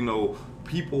podcast, you know,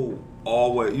 people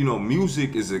always, you know,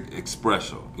 music is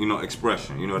expression. You know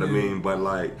what I mean? But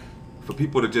like, for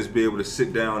people to just be able to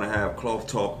sit down and have cloth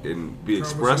talk and be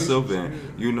expressive,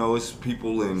 and you know, it's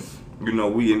people in, you know,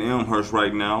 we in Elmhurst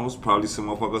right now. It's probably some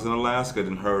motherfuckers in Alaska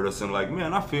that heard us and like,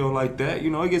 man, I feel like that. You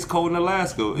know, it gets cold in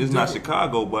Alaska. It's not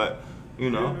Chicago, but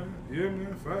you know. Yeah,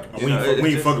 man, fact. We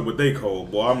ain't fucking with they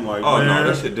cold, boy. I'm like, oh man, no,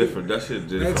 that shit different. That shit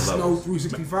different. That's Snow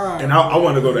 365. And I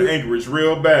want to go to Anchorage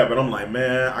real bad, but I'm like,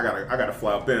 man, I gotta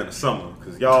fly up there in the summer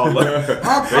because y'all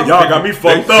got me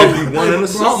fucked up. One in the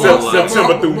summer,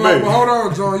 September through May. But hold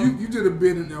on, John. You did a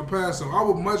bid in El Paso. I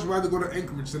would much rather go to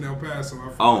Anchorage than El Paso.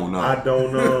 Oh no, I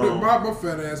don't know. my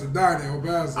fat ass would die in El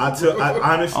Paso. I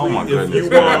honestly, oh my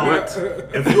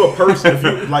if you're a person,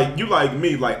 if you like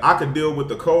me, like I could deal with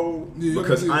the cold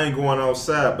because I ain't going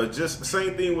outside. But just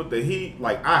same thing with the heat.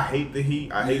 Like, I hate the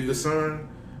heat. I hate the sun.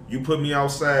 You put me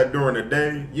outside during the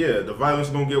day, yeah, the violence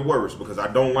gonna get worse because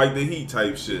I don't like the heat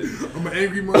type shit. I'm an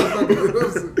angry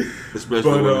motherfucker.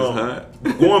 Especially when it's hot.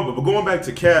 Going back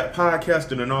to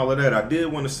podcasting and all of that, I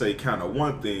did want to say kind of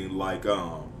one thing. Like,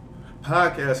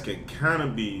 podcast can kind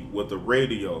of be what the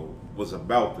radio was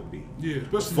about to be. Yeah,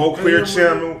 before Clear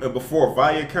Channel and before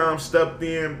Viacom stepped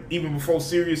in, even before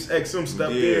Sirius XM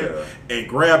stepped in and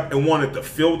grabbed and wanted to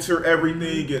filter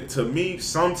everything. And to me,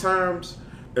 sometimes,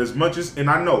 as much as, and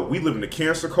I know we live in a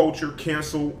cancel culture,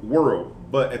 cancel world,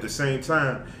 but at the same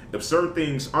time, if certain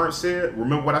things aren't said,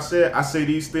 remember what I said? I say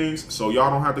these things so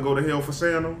y'all don't have to go to hell for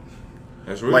saying them.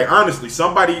 That's real. Like, honestly,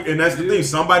 somebody, and that's the thing,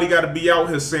 somebody got to be out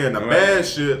here saying the bad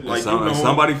shit. Like,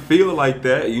 somebody feel like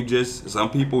that.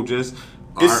 Some people just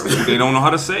they don't know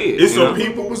how to say it. It's some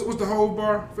people. What's the whole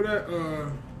bar for that?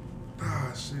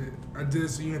 Shit. I did,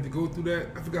 so you had to go through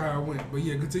that. I forgot how it went, but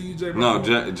yeah, continue, Jay. No,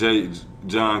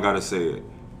 John gotta say it.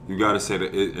 You gotta say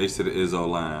the H to the Izzo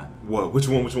line. What? Which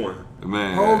one?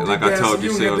 Man, like I told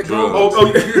you, sell drugs.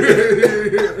 Oh,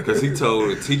 because he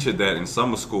told a teacher that in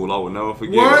summer school. I would never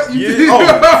forget. What? Yeah.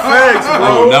 Thanks, bro.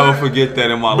 I would never forget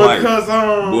that in my life. Because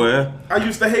boy, I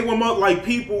used to hate when like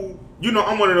people. You know,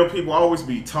 I'm one of those people. I always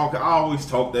be talking. I always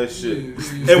talk that shit.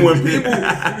 Yeah. And when people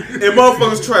and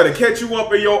motherfuckers try to catch you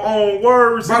up in your own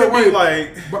words, by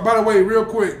the way, real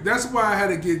quick, that's why I had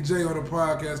to get Jay on the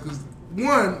podcast because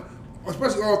one,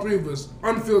 especially all three of us,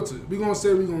 unfiltered. We gonna say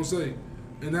what we gonna say,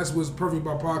 and that's what's perfect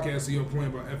about podcasts. So you're playing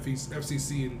about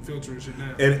FCC and filtering shit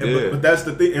now. But that's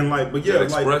the thing, and that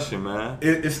expression, man.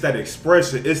 It's that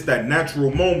expression. It's that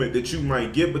natural moment that you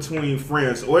might get between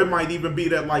friends, or it might even be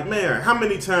that, like, man, how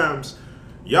many times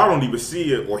y'all don't even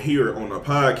see it or hear it on a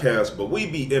podcast, but we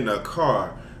be in a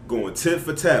car going tit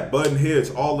for tat, button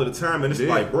heads all of the time, and it's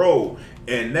like, bro,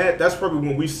 and that's probably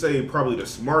when we say probably the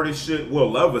smartest shit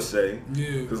we'll ever say.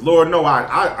 Yeah. Because Lord, no,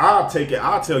 I'll take it.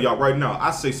 I'll tell y'all right now,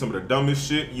 I say some of the dumbest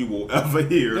shit you will ever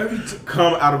hear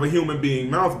come out of a human being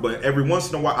mouth. But every once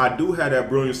in a while, I do have that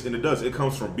brilliance, and it does. It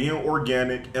comes from being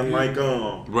organic and like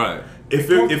right. If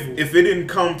it didn't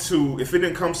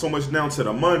come so much down to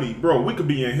the money, bro, we could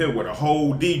be in here with a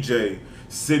whole DJ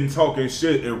sitting talking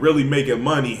shit and really making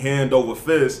money hand over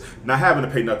fist, not having to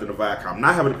pay nothing to Viacom,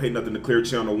 not having to pay nothing to Clear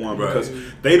Channel 1 because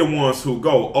they the ones who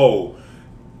go, oh,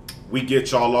 we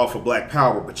get y'all off of Black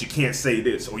Power, but you can't say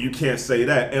this or you can't say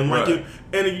that. And like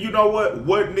and you know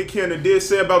what Nick Cannon did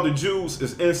say about the Jews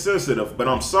is insensitive, but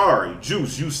I'm sorry,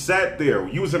 Juice, you sat there,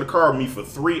 you was in the car with me for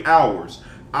 3 hours.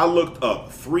 I looked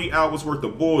up 3 hours worth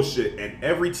of bullshit, and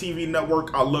every TV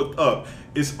network I looked up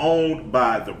is owned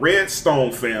by the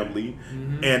Redstone family.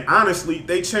 And honestly,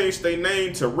 they changed their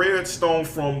name to Redstone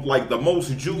from like the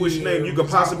most Jewish name you could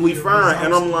possibly find.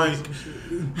 And I'm like,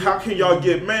 how can y'all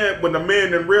get mad when the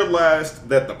man then realized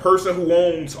that the person who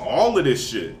owns all of this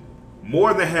shit,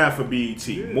 more than half of BET,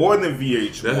 more than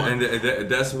VH1,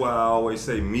 that's why I always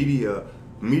say media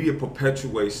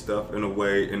perpetuates stuff in a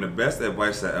way, and the best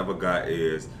advice I ever got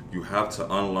is you have to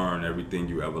unlearn everything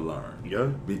you ever learned. Yeah.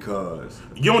 Because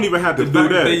you don't even have to do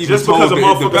that. Just because a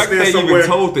motherfucker stand somewhere. Even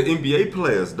told the NBA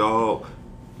players, dog,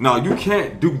 no, you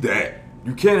can't do that.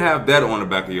 You can't have that on the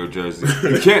back of your jersey.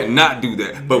 You can't not do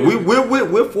that. But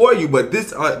we're for you. But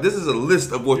this is a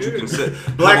list of what you can say.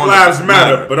 Black Lives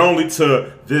Matter, but only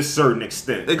to this certain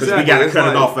extent. Because we got to cut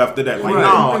it off after that. Like,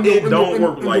 no, it don't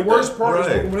work like that. The worst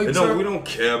part is when we don't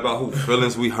care about who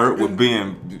feelings we hurt with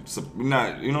being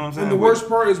not. You know what I'm saying? And the worst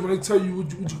part is when they tell you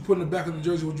what you put in the back of the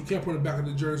jersey, what you can't put in the back of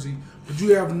the jersey, but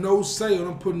you have no say on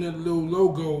them putting that little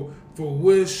logo for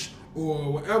Wish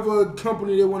or whatever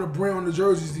company they want to brand on the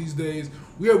jerseys these days.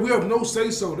 We have no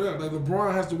say so there. Like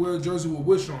LeBron has to wear a jersey with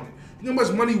Wish on it. You know how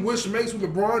much money Wish makes with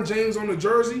LeBron James on the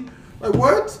jersey? Like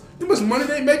what? You know how much money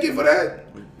they making for that?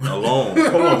 Alone.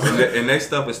 Hold on. And that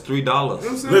stuff is $3.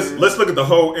 Let's look at the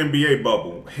whole NBA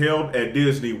bubble held at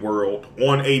Disney World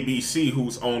on ABC,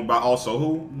 who's owned by also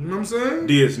who? You know what I'm saying?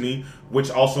 Disney,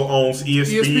 which also owns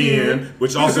ESPN.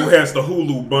 Which also has the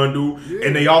Hulu bundle,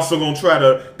 and they also gonna try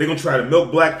to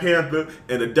milk Black Panther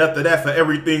and the death of that for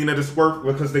everything that it's worth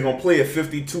because they're gonna play it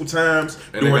 52 times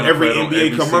during every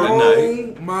NBA commercial.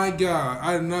 Oh my God,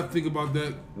 I did not think about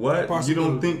that. What? You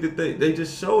don't think that they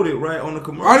just showed it right on the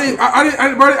commercial? I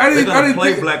didn't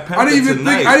play think, Black Panther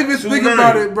tonight. I didn't even think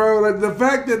about it, bro. Like the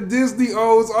fact that Disney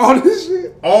owns all this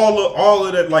shit, all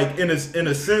of that, like in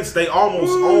a sense, they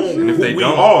almost own and if who they we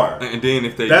don't, are. And then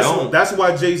if they that's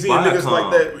why Jay-Z and niggas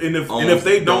like that. And if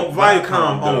they don't,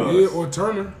 Viacom owns. Or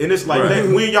Turner. And it's like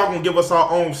that. When y'all gonna give us our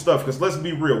own stuff? Because let's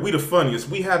be real, we the funniest.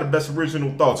 We have the best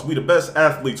original thoughts. We the best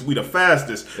athletes. We the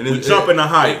fastest. And we jump in the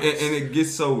heights. And it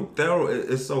gets so thorough.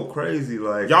 It's so crazy.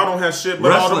 Like y'all don't have shit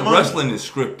but all the money. Wrestling is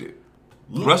scripted.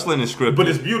 Wrestling is scripted. But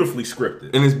it's beautifully scripted.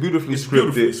 And it's beautifully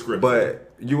scripted.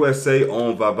 But USA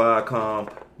owned by Viacom.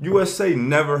 USA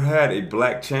never had a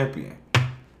black champion.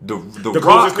 The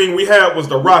closest thing we had was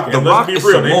The Rock. And let's be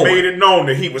real, they made it known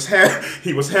that he was half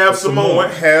Samoan,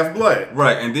 half black.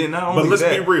 Right, and then not only let's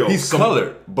be real, he's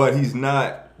colored, but he's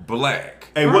not black.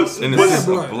 Hey, what's in the sense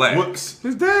of black?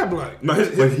 His dad black. No,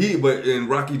 but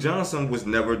Rocky Johnson was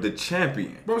never the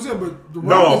champion. But I'm saying, but The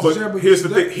Rock is the champion. Here's the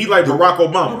thing: he like Barack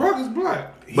Obama. The Rock is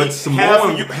black. But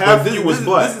Samoan, half of you is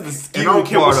black. And I don't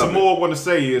care what Samoa want to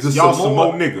say is y'all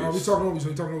Samoa niggas. We talking over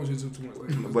you too much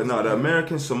later. But no, the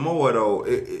American Samoa though,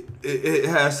 it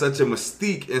has such a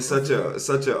mystique and such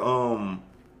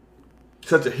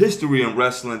a history in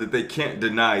wrestling that they can't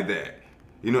deny that.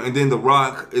 You know, and then The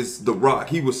Rock is The Rock.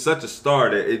 He was such a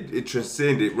star that it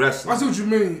transcended wrestling. I see what you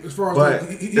mean as far as but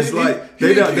like,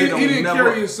 he didn't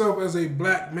carry himself as a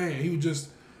black man. He was just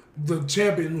the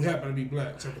champion who happened to be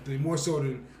black type of thing. More so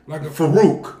than like a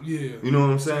Farouk. Yeah. You know what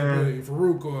I'm saying?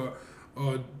 Farouk or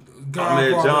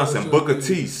Ahmed Johnson, Booker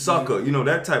T, Sucker, you know,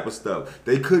 that type of stuff.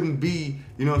 They couldn't be,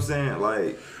 you know what I'm saying,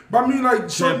 like, but I mean, like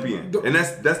champion. And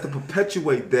that's to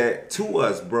perpetuate that to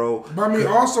us, bro. But I mean,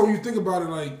 also when you think about it,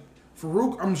 like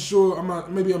Farouk, I'm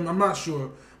not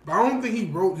sure, but I don't think he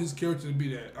wrote his character to be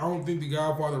that. I don't think The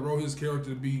Godfather wrote his character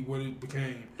to be what it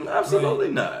became.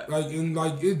 Absolutely not.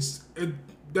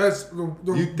 That's the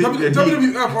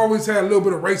WWF always had a little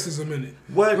bit of racism in it.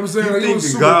 What? You know what I'm saying? You like, think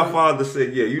The Godfather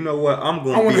said, yeah, you know what? I'm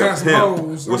going to be a pimp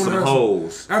with some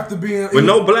hoes. After being... But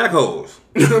no black hoes.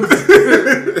 You know what I'm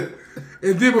saying?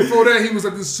 And then before that, he was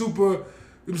like this super, you know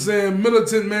what I'm saying,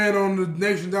 militant man on the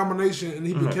nation domination, and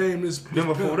he became this Then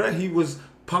before that, he was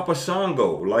Papa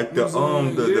Shango, like the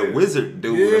yeah. wizard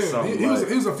dude or something. He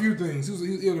was a few things.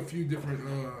 He had a few different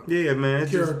yeah, man,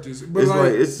 characters. But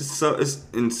like it's just it's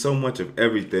in so much of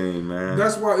everything, man.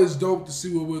 That's why it's dope to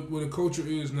see what the culture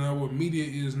is now, what media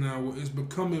is now. What it's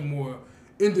becoming more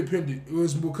independent.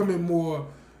 It's becoming more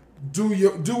do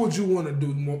what you want to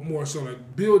do more so,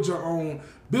 like build your own,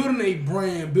 building a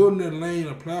brand, building a lane,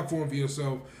 a platform for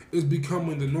yourself is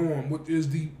becoming the norm, which is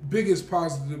the biggest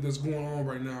positive that's going on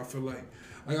right now. I feel like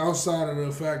outside of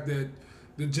the fact that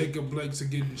the Jacob Blakes are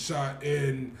getting shot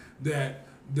and that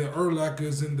the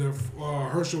Urlachers and the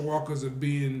Herschel Walkers are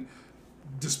being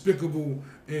despicable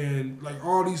and like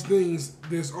all these things,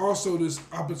 there's also this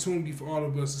opportunity for all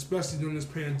of us, especially during this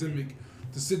pandemic,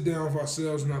 to sit down with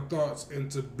ourselves and our thoughts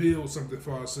and to build something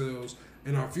for ourselves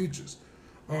and our futures.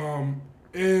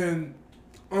 And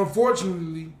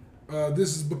unfortunately,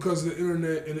 this is because of the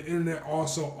internet, and the internet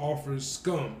also offers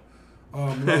scum.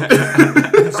 And like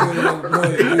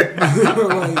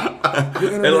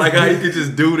how you could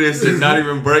just do this and not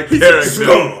even break character.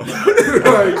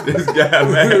 Like, this guy,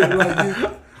 man. Like,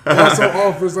 it also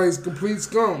offers like complete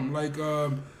scum. Like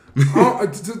to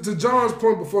John's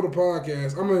point before the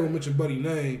podcast, I'm not gonna mention Buddy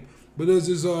name, but there's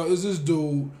this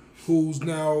dude who's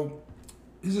now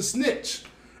he's a snitch,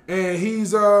 and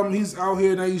he's out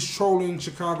here now. He's trolling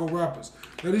Chicago rappers.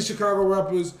 Now these Chicago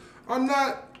rappers are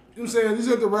not. You know what I'm saying? These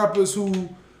are the rappers who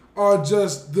are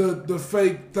just the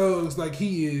fake thugs like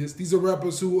he is. These are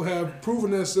rappers who have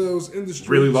proven themselves in the streets.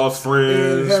 Really lost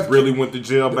friends, really went to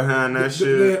jail behind that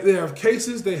shit. They have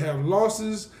cases, they have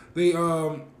losses, they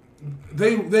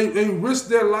risk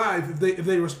their life if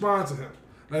they respond to him.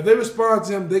 Like if they respond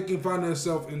to him, they can find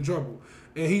themselves in trouble.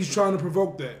 And he's trying to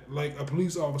provoke that, like a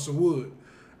police officer would.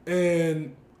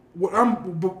 And I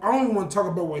don't even want to talk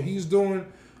about what he's doing.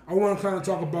 I want to kind of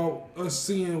talk about us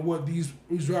seeing what these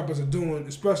rappers are doing,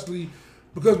 especially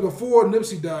because before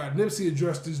Nipsey died, Nipsey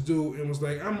addressed this dude and was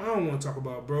like, I don't want to talk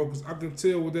about it, bro, because I can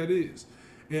tell what that is.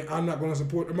 And I'm not going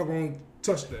to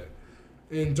touch that.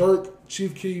 And Dirk,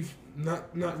 Chief Keef, not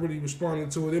really responding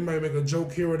to it. They might make a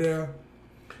joke here or there.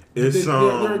 They're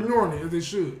ignoring it, as they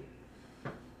should.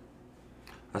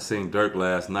 I seen Dirk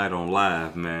last night on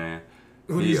Live, man.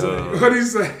 What he say?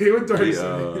 What Dirk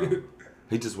say?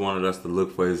 He just wanted us to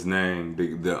look for his name,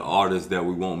 the artist that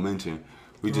we won't mention.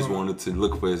 We just wanted to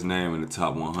look for his name in the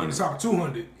top 100. Top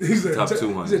 200. He said, top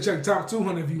 200. He said, check top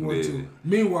 200 if you want to.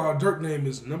 Meanwhile, Dirk's name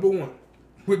is number 1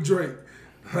 with Drake.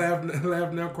 Laugh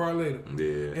now, cry later.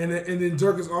 Yeah. And then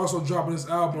Dirk is also dropping his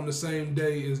album on the same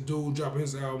day as Dude dropping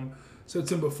his album,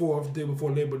 September 4th, day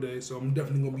before Labor Day. So I'm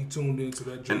definitely going to be tuned into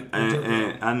that Drake.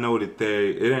 And I know that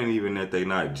it ain't even that they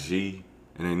not G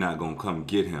and they not going to come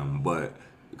get him, but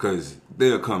because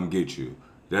they'll come get you.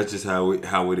 That's just how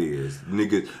it is.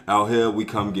 Niggas out here, we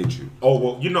come get you. Oh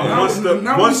well, you know, once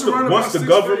the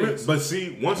government, but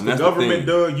see, once the government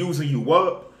done using you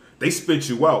up, they spit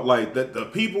you out. Like the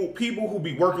people who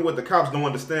be working with the cops don't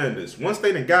understand this. Once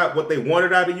they done got what they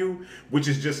wanted out of you, which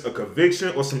is just a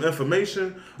conviction or some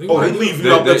information, they leave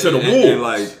you out there to the wolves. And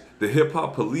like the hip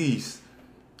hop police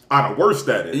are the worst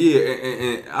at it.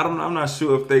 Yeah, and I'm not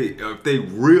sure if they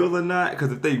real or not.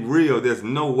 Because if they real, there's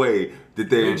no way that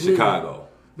they're in Chicago.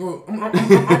 No, I'm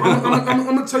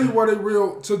gonna tell you why they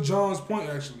real. To John's point,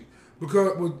 actually,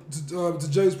 because to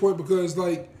Jay's point, because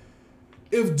like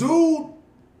if Dude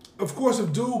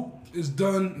is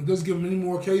done and doesn't give him any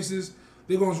more cases,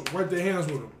 they're gonna wipe their hands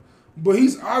with him. But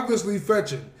he's obviously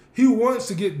fetching. He wants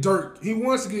to get Dirk. He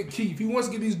wants to get Keith. He wants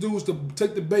to get these dudes to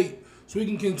take the bait so he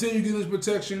can continue getting his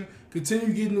protection,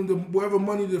 continue getting them whatever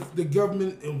money the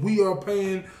government and we are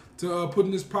paying to put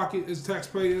in his pocket as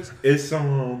taxpayers. It's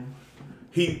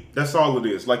that's all it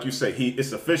is. Like you say,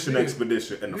 it's a fishing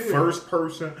expedition, and the first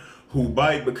person who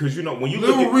bite, because you know when you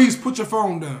Lil Reese, put your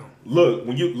phone down. Look,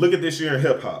 when you look at this year in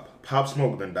hip hop, Pop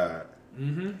Smoke done died.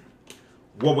 Mm-hmm.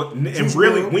 Well, and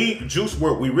really, Juice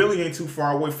WRLD, we really ain't too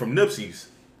far away from Nipsey's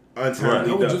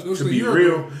untimely death. To be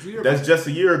real, that's just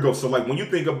a year ago. So like when you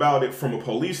think about it from a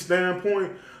police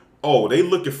standpoint, they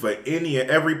looking for any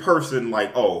and every person.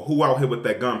 Like, who out here with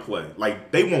that gunplay?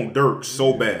 Like they want Dirk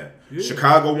so bad. Yeah.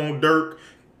 Chicago want Dirk.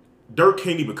 Dirk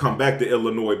can't even come back to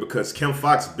Illinois because Kim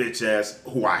Fox bitch ass,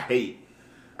 who I hate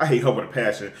her with a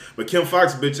passion, but Kim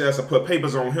Fox bitch ass will put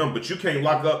papers on him, but you can't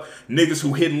lock up niggas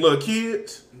who hitting little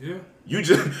kids. Yeah. You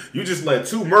just let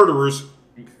 2 murderers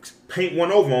paint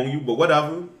one over on you, but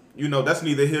whatever. You know, that's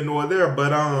neither here nor there,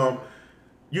 but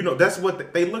you know, that's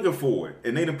what they looking for.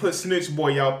 And they done put Snitch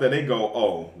Boy out there. They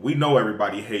go, we know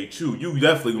everybody hates you. You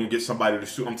definitely gonna get somebody to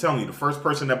shoot. I'm telling you, the first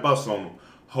person that busts on them,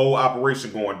 whole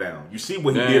operation going down. You see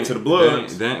what he did to the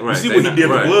Bloods. You see what he did to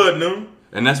Blood and them.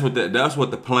 And that's what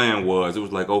the plan was. It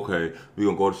was like, okay, we're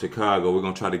gonna go to Chicago. We're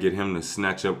gonna try to get him to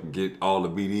snatch up, get all the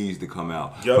BDs to come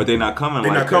out. Yep. But they're not coming.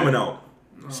 They're like not coming that. out.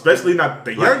 Especially not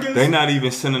the youngest. They not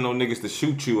even sending no niggas to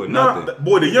shoot you or nothing.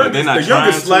 Boy, the youngest,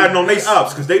 like, sliding on their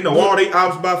ops because they know all they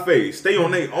ops by face. They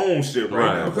on their own shit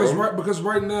right now. Because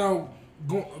right now,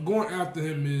 going after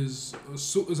him is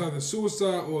either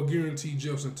suicide or a guaranteed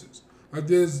jail sentence. Like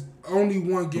there's only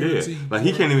one guarantee. Yeah. Like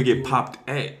he can't even get popped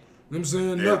at. You know what I'm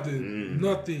saying? Yeah.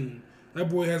 Nothing. That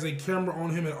boy has a camera on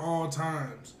him at all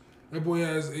times. That boy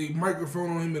has a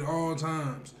microphone on him at all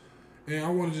times. And I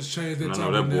want to just change that topic. I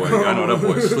know that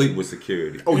boy sleep with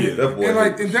security. Oh yeah, that boy.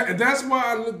 And that's why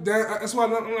I look down. That's why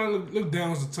look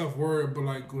down is a tough word. But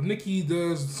like when Nicki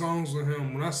does songs with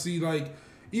him, when I see like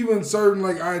even certain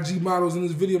like IG models in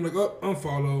this video, I'm like,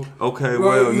 unfollow. Okay,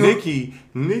 well,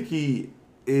 Nicki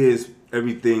is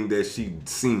everything that she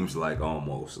seems like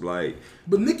almost like.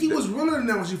 But Nicki was realer than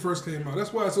that when she first came out.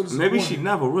 That's why it's so disappointing. Maybe she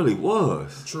never really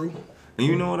was. True. And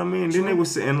you know what I mean? True. Then they were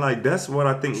saying like that's what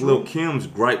I think Lil Kim's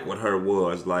gripe with her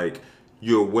was like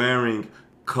you're wearing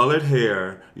colored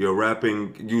hair, you're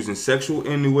rapping using sexual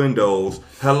innuendos.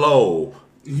 Hello.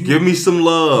 Give me some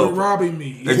love. You're robbing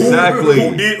me. Exactly.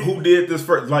 Who did this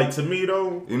first? Like to me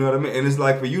though. You know what I mean? And it's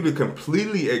like for you to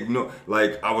completely ignore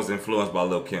like I was influenced by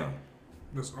Lil Kim.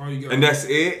 That's all you got. And that's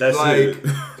it. That's like,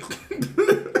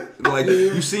 it. Like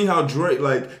you see how Drake,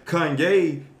 like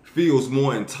Kanye feels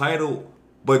more entitled,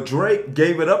 but Drake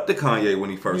gave it up to Kanye when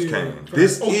he first came.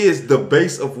 This is the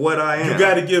base of what I am. You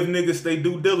gotta give niggas they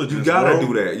due diligence. You gotta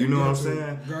do that. You know what I'm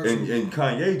saying? And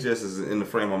Kanye just is in the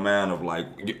frame of mind of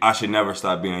like, I should never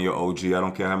stop being your OG. I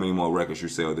don't care how many more records you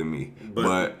sell than me.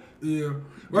 But yeah,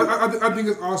 well, I think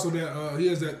it's also that he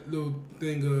has that little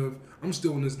thing of I'm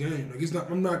still in this game. Like it's not.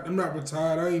 I'm not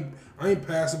retired. I ain't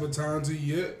passing the baton to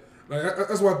you yet. Like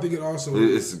that's why I think it also.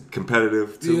 It's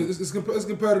competitive too. Yeah, it's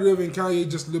competitive, and Kanye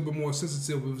just a little bit more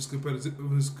sensitive with his competitive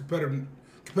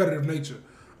nature.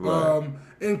 Right.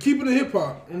 And keeping the hip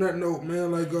hop on that note,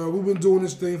 man. Like we've been doing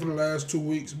this thing for the last 2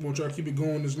 weeks. We're gonna try to keep it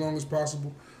going as long as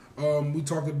possible. We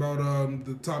talked about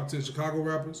the top 10 Chicago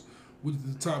rappers. We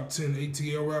did the top 10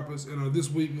 ATL rappers, and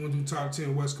this week we're gonna do top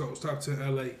 10 West Coast, top 10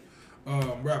 LA.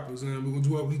 Rappers, and we're gonna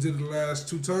do what we did the last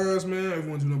 2 times, man.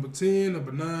 Everyone do number 10,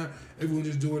 number 9. Everyone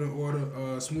just do it in order.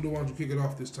 Smoother, why don't you kick it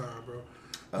off this time, bro?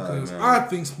 Because I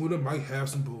think Smoother might have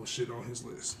some bullshit on his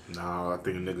list. Nah, I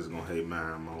think niggas gonna hate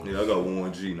mine, man. Yeah, I got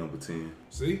Warren G number 10.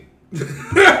 See? See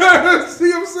what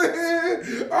I'm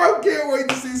saying? I can't wait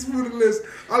to see Smoother list.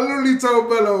 I literally told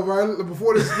Bello, right,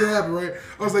 before this shit happened, right?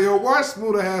 I was like, yo, watch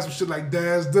Smoother have some shit like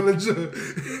Daz Dillinger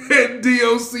and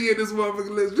DOC in this motherfucking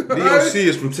list. DOC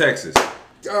is from Texas.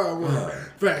 Oh, well.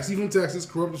 Facts. He from Texas.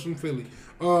 Corrupt is from Philly.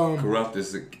 Corrupt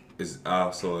is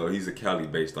also he's a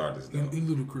Cali-based artist though. He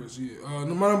ludicrous, yeah.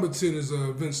 My number 10 is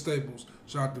Vince Staples.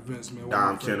 Shout out to Vince, man.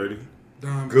 Dom Kennedy.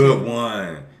 Good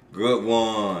one. I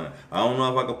don't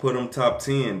know if I could put him top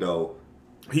 10 though.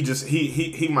 He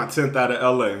my 10th out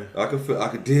of LA. I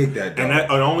could dig that though. And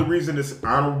the only reason it's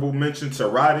honorable mention to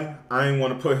Roddy, I ain't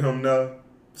want to put him there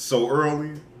so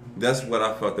early. That's what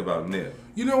I felt about Nip.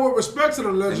 You know what? Respect to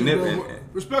the legend, bro.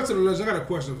 Respect to the legend. I got a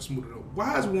question for Smoother though.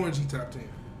 Why is Warren G top 10?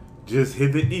 Just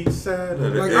hit the east side.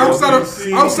 Like outside of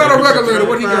regulator,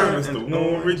 what he got?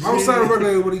 Outside of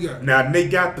regulator, what he got? Now they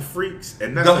got the freaks,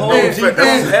 and that's the whole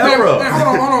era.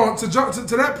 Hold on. To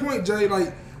that point, Jay,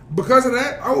 like because of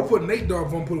that, I would put Nate Dogg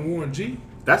if I'm putting Warren G.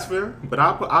 That's fair, but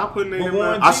I'll put Nate in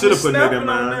mine. I should have put Nate in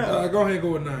mine. Go ahead and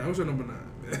go with 9. What's your number 9?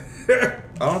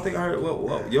 I don't think I heard.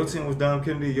 What your team was Dom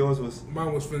Kennedy. Yours was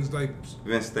mine was Vince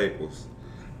Staples.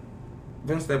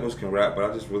 Vince Staples can rap, but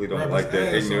I just really don't like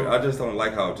that ignorant. I just don't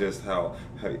like how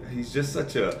he's just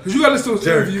such a. Because you gotta listen to his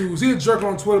interviews. He's a jerk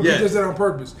on Twitter, but he does that on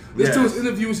purpose. Listen to his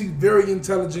interviews. He's very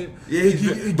intelligent. Yeah,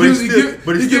 but he's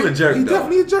still a jerk. He's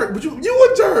definitely a jerk. But you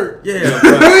a jerk. Yeah. What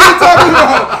are you talking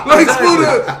about? Like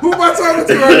Smoother, who am I talking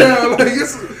to right now? Like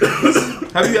it's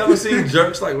have you ever seen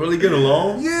jerks like really get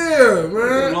along? Yeah,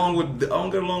 man. I don't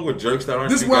get along with jerks that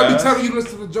aren't. This is why I be telling you to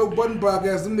listen to the Joe Budden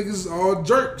podcast. Them niggas is all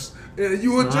jerks. And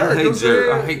you a jerk.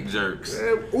 I hate jerks.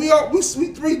 We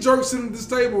 3 jerks in this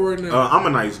table right now. I'm a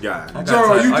nice guy.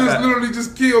 John, you literally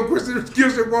just killed Christian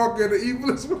Walker in the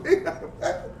evilest way.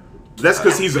 That's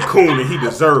because he's a coon and he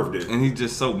deserved it. And he's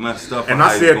just so messed up. And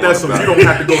I said that so you don't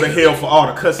have to go to hell for all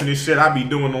the cussing and shit I be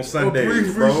doing on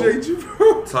Sundays, bro. Appreciate you,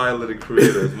 bro. Tyler, the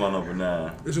Creator, is my number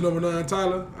 9. Is your number 9,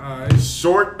 Tyler? All right.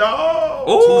 Short dog.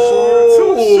 Oh,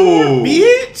 too short,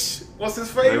 bitch. What's his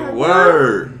favorite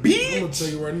word? Bitch. I'm gonna tell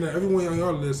you right now, everyone on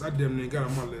your list, I damn near got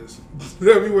on my list.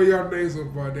 Everyone y'all names so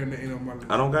far, damn near ain't on my list.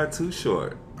 I don't got Too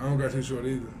Short. I don't got Too Short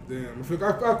either. Damn, I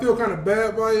feel kind of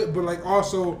bad by it, but like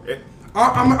also,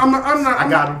 I'm not. I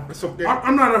got him. It's okay.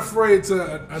 I'm not afraid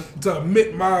to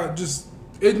admit my just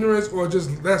ignorance or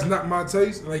just that's not my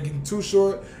taste. Like Too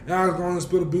Short, and I was going to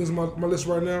spill the beans on my list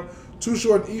right now. Too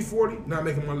Short and E40 not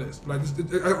making my list. Like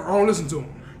I don't listen to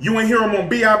him. You ain't hear him on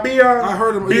B.I.B.I.? I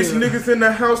heard him. Bitch, Yeah. niggas in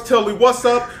the house tell you what's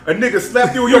up. A nigga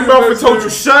slapped you in your mouth and told you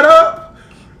shut up.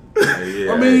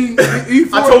 Yeah. I mean,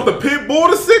 E40. I told the pit bull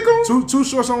to sick him. Too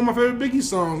Short's one of my favorite Biggie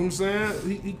songs. I'm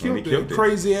saying he killed it.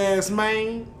 Crazy ass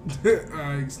man.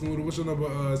 Alright, Snooter, what's your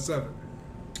number 7?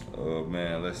 Oh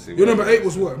man, let's see. Your number 8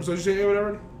 was what? So you said 8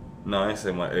 already? No, I ain't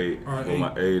say my 8. All right, Well,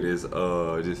 my 8 is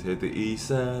just hit the east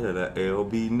side of the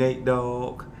LB Nate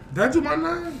Dogg. Did I do my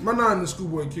 9? My 9 is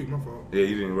Schoolboy Q. My fault. Yeah,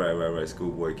 you didn't right.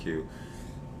 Schoolboy Q.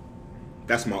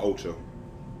 That's my Ocho.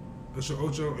 That's your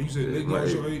Ocho. You said Yeah, Nate my Dogg,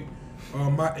 your 8.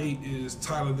 8. My 8 is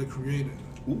Tyler the Creator.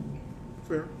 Ooh,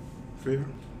 fair.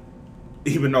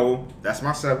 Even though that's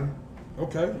my 7.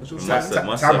 Okay, that's your My 7.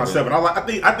 my Ty my 7. 7.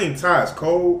 I think Ty is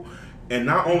cold, and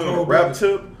not only on the rap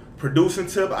tip, producing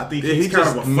tip. I think he's kind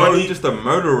of a funny. Just a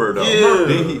murderer though. Yeah.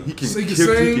 Then he can So he can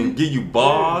kill, he sing. can give you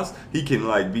bars. He can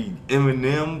like be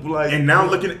Eminem like. And now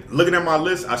looking at my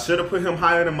list, I should have put him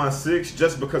higher than my 6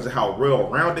 just because of how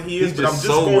well-rounded he is. He's but I'm just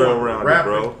just so going well-rounded,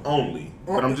 rapping bro. only.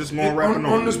 But I'm just going rapping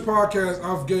on only. this podcast,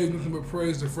 I've gave nothing but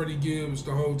praise to Freddie Gibbs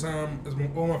the whole time. It's one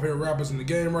of my favorite rappers in the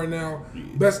game right now.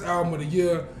 Best album of the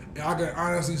year. And I can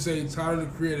honestly say Tyler the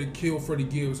Creator killed Freddie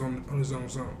Gibbs on his own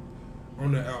song.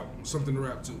 On that album. Something to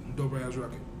rap to. Dope ass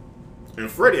record. And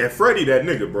Freddie, that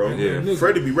nigga, bro. Yeah.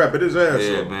 Freddie be rapping his ass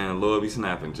Yeah, off. man, Lord be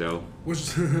snapping, Joe.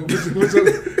 What's your Lord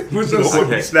six?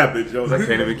 be snapping, Joe. I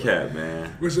can't even cap,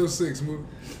 man. What's your 6, Moo?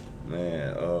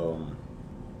 Man,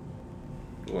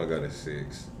 I got a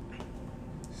 6.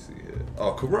 Let's see here.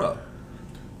 Oh, Corrupt.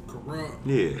 Corrupt.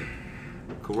 Yeah.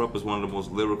 Corrupt is one of the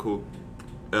most lyrical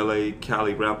LA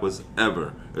Cali rappers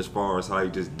ever, as far as how he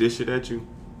just dish it at you.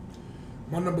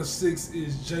 My number 6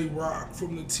 is J Rock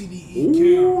from the TDE Ooh,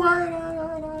 camp.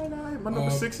 right. My number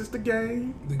 6 is The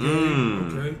Game. The game,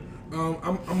 okay.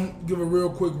 I'm give a real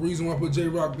quick reason why I put J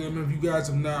Rock there. Man, if you guys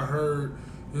have not heard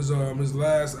his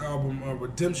last album,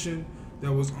 Redemption,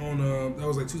 that was on that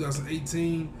was like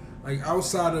 2018. Like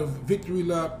outside of Victory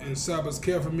Lap and Sabbath's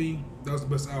Care for Me, that was the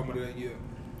best album of that year.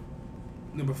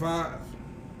 Number 5,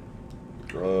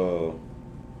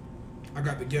 I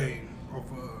got The Game off.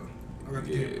 I got The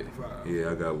Game number 5.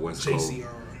 Yeah, I got West Coast. JC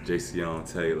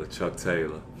JC Taylor, Chuck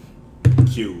Taylor.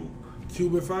 Cube.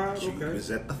 Cube at 5. Cube Okay.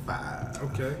 is at the 5.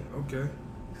 Okay.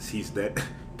 He's that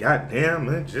goddamn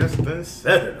and just done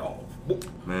set it off.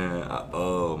 Man,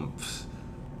 I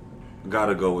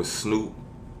gotta go with Snoop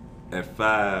at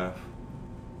 5,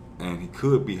 and he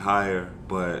could be higher,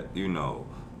 but you know,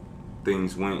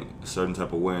 things went a certain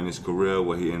type of way in his career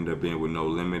where he ended up being with No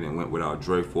Limit and went without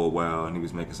Dre for a while, and he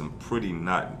was making some pretty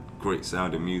not great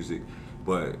sounding music,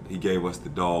 but he gave us the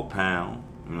Dog Pound,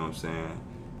 you know what I'm saying?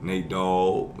 Nate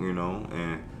Dogg, you know,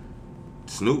 and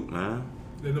Snoop, man.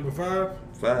 Then number 5.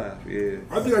 5, yeah.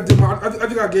 I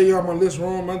think I gave y'all my list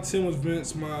wrong. My 10 was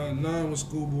Vince, my 9 was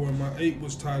Schoolboy, my 8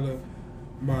 was Tyler,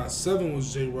 my 7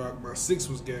 was J Rock, my 6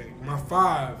 was Game, my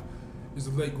 5 is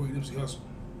the late great Nipsey Hussle.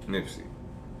 Nipsey.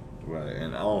 Right,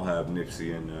 and I don't have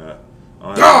Nipsey in there.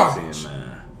 I don't have Nipsey in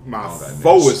there. My I don't got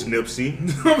 4 is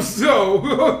Nipsey. I'm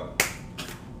so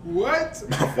what?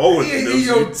 My 4 is In Nipsey.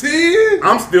 your 10?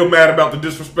 I'm still mad about the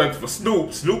disrespect for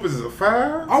Snoop. Snoop is a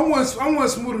 5. I want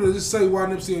Smoother to just say why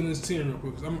Nipsey in his 10 real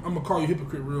quick. I'm gonna call you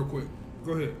hypocrite real quick.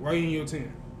 Go ahead. Why you in your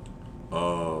 10?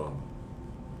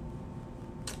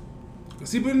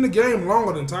 Cause he been in the game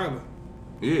longer than Tyler.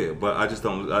 Yeah, but I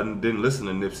didn't listen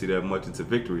to Nipsey that much into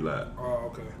Victory Lap. Oh,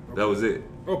 okay. That was it.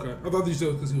 Okay. I thought you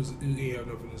said because he didn't have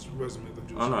enough in his resume.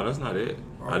 Oh no, that's not it.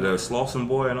 Oh, The Slauson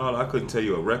Boy and all that, I couldn't tell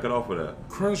you a record off of that.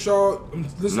 Crenshaw,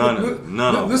 listen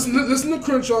to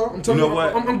Crenshaw. I'm telling You know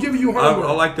what? I'm giving you homework.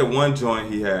 I like the one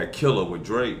joint he had, Killer with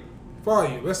Drake.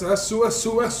 Fire. That's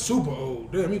super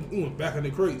old. Damn, he went back in the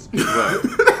crates. Right.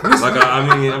 Like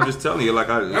I'm just telling you, like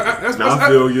I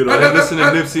feel you though. I didn't listen to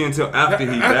Nipsey until after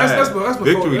he died. That's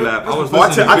Victory Lap. I was I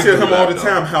listening tell to Victory him all Lap, the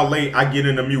time how late I get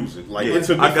into music. Like Yeah. it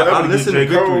took me I forever to listened get to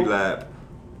J. Victory Cole. Lap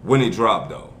when it dropped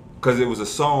though, because it was a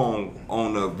song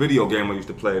on a video game I used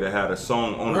to play that had a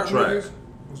song on the Rap track. niggas?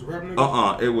 Was it rap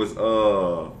niggas? It was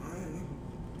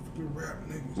Rap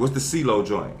niggas. what's the CeeLo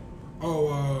joint?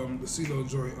 Oh, the CeeLo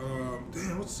joint.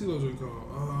 Damn, what's the CeeLo joint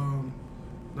called?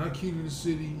 Not Key to the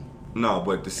City. No,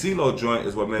 but the CeeLo joint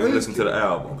is what made me That is listen to the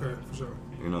album. Okay, for sure.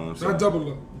 You know what I'm saying? Not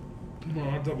Double Up. Come on,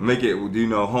 not Double Up. Make it,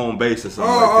 home base or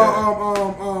something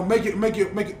like that.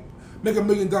 Make $1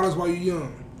 million while you're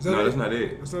young. Is that No, it? that's not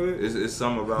it. That's not it. It's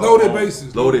something about Loaded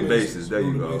Bases. Loaded bases. There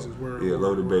you Loaded go. Bases. Word, Yeah, word,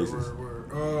 Loaded word, Bases.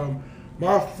 word.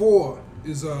 My 4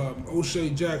 is O'Shea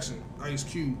Jackson, Ice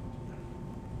Cube.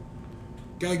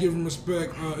 Gotta give him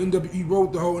respect. He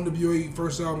wrote the whole NWA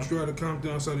first album straight out of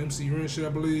Compton outside MC Ren shit, I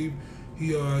believe.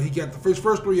 He got the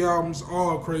first 3 albums,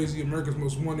 all crazy. America's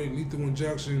Most Wanted, Lethal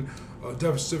Injection,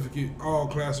 Death Certificate, all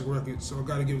classic records. So I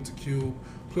gotta give it to Cube.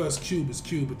 Plus, Cube is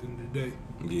Cube at the end of the day.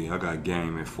 Yeah, I got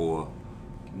Game at 4.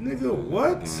 Nigga,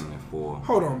 what? Game at 4.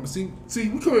 Hold on, see,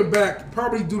 we coming back.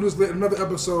 Probably do this later, another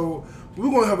episode. We're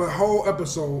gonna have a whole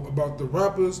episode about the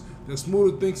rappers that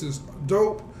Smoother thinks is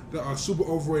dope that are super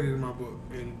overrated in my book.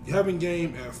 And having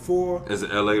Game at 4 As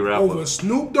an LA rapper. over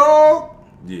Snoop Dogg.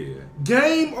 Yeah.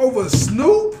 Game over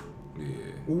Snoop. Yeah.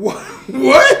 What?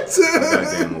 What?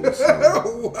 Game over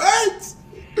Snoop. What?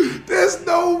 There's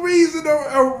no reason.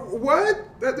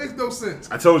 What? That makes no sense.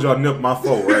 I told y'all Nip my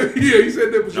 4, right? Yeah, you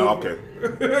said that was No, okay.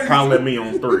 Holler at me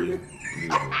on 3.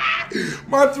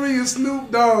 My 3 is Snoop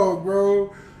Dogg,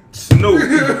 bro. Snoopy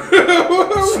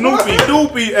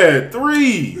Doopy at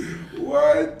 3.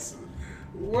 What?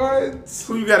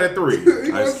 Who you got at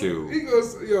 3? Ice Cube. He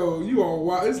goes, yo, you are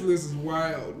wild. This list is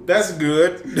wild. That's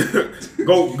good.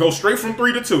 go straight from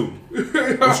 3 to 2.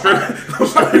 Go straight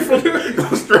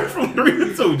from 3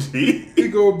 to 2, G. He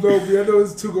gonna blow me. I know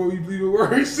this 2 gonna be even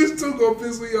worse. This 2 gonna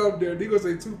piss me off there. He gonna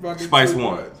say Tupac. Spice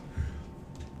 1.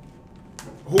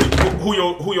 Who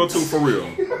your 2 for real?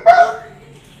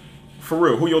 For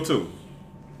real, who your 2?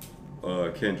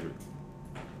 Kendrick.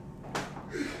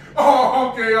 Oh,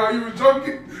 okay. You were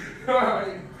joking. All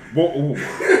right. Well, all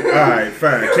right,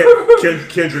 fine.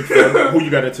 Kendrick, who you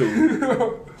got at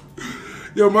 2?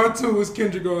 Yo, my 2 is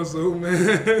Kendrick also,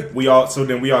 man. We all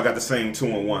got the same 2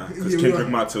 and 1 because Yeah, Kendrick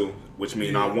my 2, which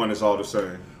means our 1 is all the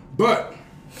same. But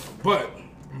I'm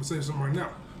gonna say something right now.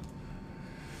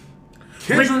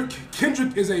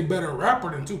 Kendrick is a better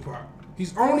rapper than Tupac.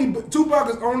 Tupac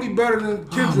is only better than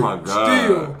Kendrick. Oh my God.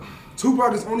 Still,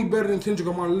 Tupac is only better than Kendrick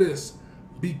on my list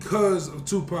because of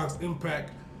Tupac's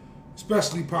impact,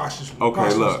 especially posthumously.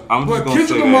 Okay, look, I'm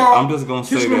just gonna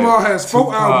say that. Kendrick Lamar has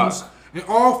 4 albums, and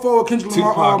all 4 of Kendrick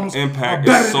Lamar albums impact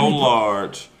are better is so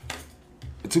large.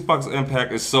 Tupac's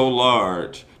impact is so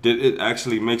large that it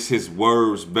actually makes his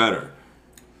words better.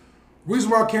 Reason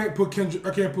why I can't put Kendrick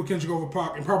over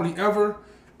Pac and probably ever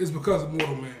is because of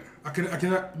Mortal Man. I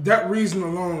cannot. That reason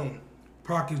alone,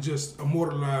 Pac is just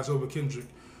immortalized over Kendrick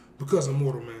because of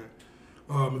Mortal Man.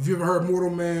 If you ever heard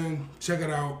Mortal Man, check it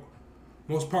out.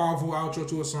 Most powerful outro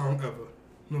to a song ever. You know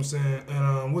what I'm saying?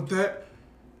 And with that,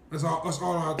 that's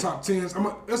all our top 10s.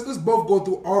 Let's both go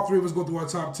through, all 3 of us go through our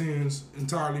top 10s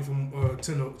entirely from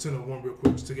 10 to 1 real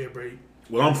quick just to get ready.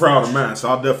 Well, I'm proud of mine, so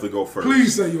I'll definitely go first.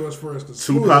 Please say yours first.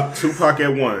 Tupac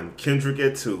at 1, Kendrick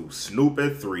at 2, Snoop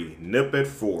at 3, Nip at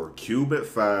 4, Cube at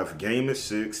 5, Game at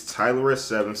 6, Tyler at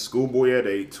 7, Schoolboy at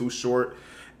 8, Too Short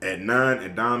at 9,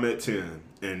 and Dom at 10.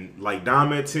 And like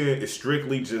Dom at 10 is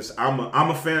strictly just I'm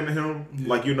a fan of him. Yeah.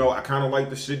 Like, you know, I kind of like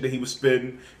the shit that he was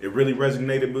spitting. It really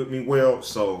resonated with me well.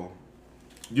 So,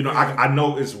 you know, I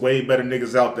know it's way better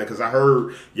niggas out there because I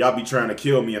heard y'all be trying to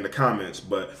kill me in the comments.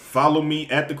 But follow me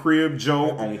at The Crib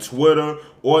Joe on Twitter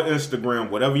or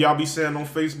Instagram. Whatever y'all be saying on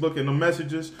Facebook in the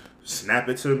messages, snap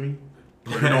it to me.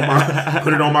 Put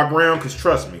it on my gram, because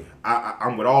trust me,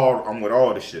 I'm with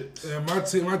all the shit. Yeah, my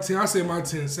 10. I say my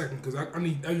 10 second because I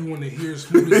need everyone to hear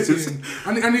Smoothest 10.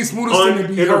 I need Smoothest 10 to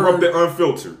be uninterrupted,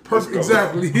 unfiltered. Perfect,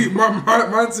 exactly.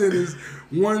 my 10 is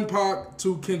 1 Pac,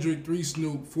 2 Kendrick, 3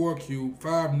 Snoop, 4 Cube,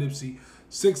 5 Nipsey,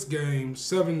 6 Game,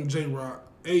 7 J Rock,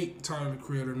 8 Tyler the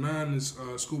Creator, 9 is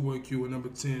Schoolboy Q, and number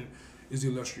 10 is the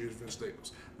illustrious Vince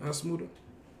Staples. Smoother.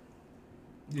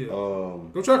 Yeah.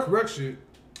 Don't try to correct shit.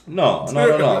 No,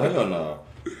 hell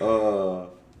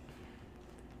no.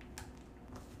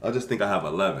 I just think I have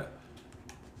 11,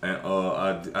 and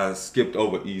I skipped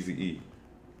over Eazy-E.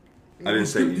 I didn't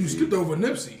say Eazy-E. You skipped over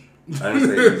Nipsey. I didn't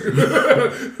say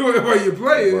Eazy-E. While you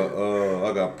playing? But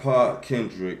I got Pac,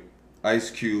 Kendrick, Ice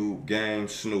Cube, Game,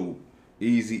 Snoop,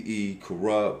 Eazy-E,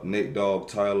 Corrupt, Nate Dogg,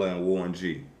 Tyler, and Warren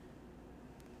G.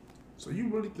 So you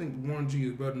really think Warren G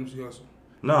is better than Nipsey Hussle?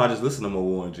 No, I just listen to more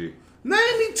Warren G.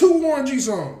 Name me 2 Warren G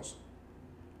songs.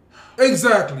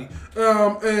 Exactly.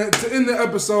 And to end the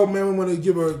episode, man, we want to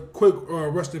give a quick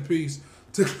rest in peace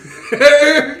to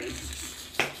nigga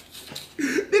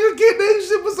get that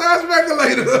shit besides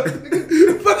regulator.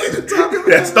 What are you talking about?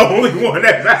 That's the only one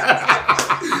that matters.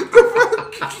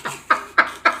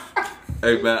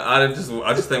 Hey man, I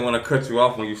just didn't want to cut you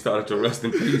off when you started to rest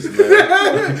in peace, man. But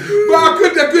I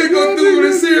couldn't go through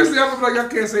with it seriously. I was like, I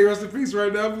can't say rest in peace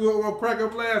right now. I'm gonna crack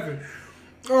up laughing.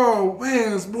 Oh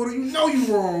man, Smoothie, you know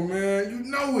you wrong, man. You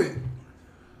know it.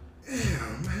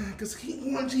 Damn, man. Cause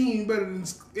Warren G ain't better than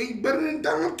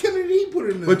Don Kennedy. He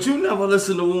put in there. But you never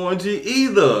listen to Warren G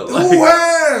either. Who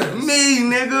has? Me,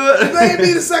 nigga. Name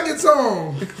me the second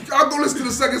song. I'll go listen to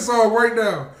the second song right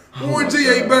now. Warren G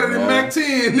ain't better than Mac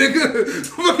 10,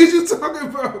 nigga. What is you talking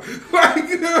about? Like,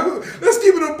 you know, let's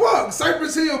keep it a buck.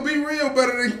 Cypress Hill, Be Real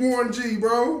better than Warren G,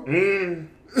 bro.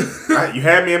 You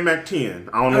had me in Mac 10.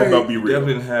 I don't know about Be Real.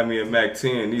 Definitely didn't have me in Mac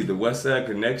 10 either. West Side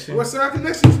Connection. West Side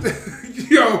Connection.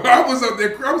 Yo, I was up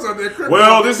there.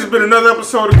 Well, this has been another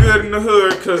episode of Good in the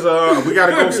Hood because we got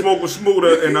to go smoke with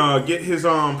Smoother and get his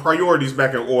priorities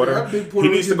back in order. He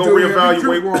needs to go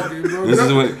reevaluate. This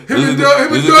is when Him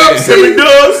and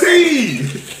Dub C.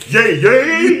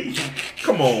 Yay.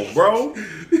 Come on, bro.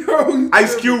 Yo,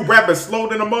 Ice Cube rapping slow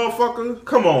than a motherfucker.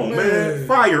 Come on, man.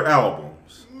 Fire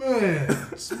albums.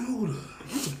 Man, Smoother.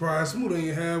 I'm surprised Smoother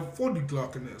ain't have 40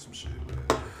 Glock in there, some shit, man.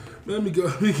 Let me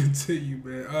continue,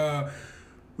 man.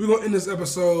 We're gonna end this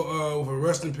episode with a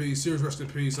rest in peace, serious rest in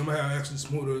peace. I'm gonna have actually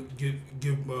Smoother give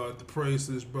the praise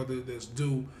to this brother that's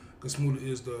due, because Smoother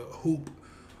is the hoop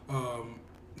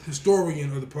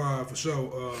historian of the pod for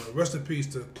sure. Rest in peace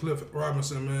to Cliff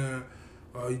Robinson, man.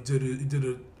 He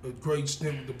did a great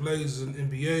stint with the Blazers in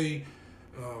NBA.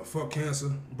 Fuck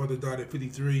cancer. Brother died at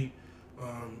 53.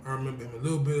 I remember him a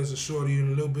little bit as a shorty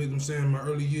and a little bit, I'm saying, in my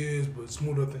early years, but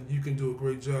Smoother, I think you can do a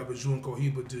great job, as you and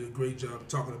Cohiba did a great job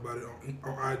talking about it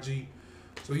on IG.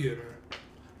 So, yeah, man.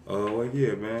 Well,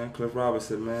 yeah, man. Cliff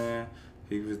Robinson, man.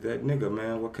 He was that nigga,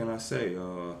 man. What can I say?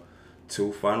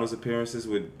 2 finals appearances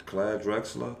with Clyde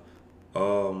Drexler.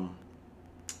 I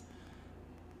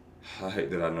hate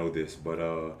that I know this, but,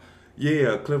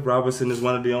 yeah, Cliff Robinson is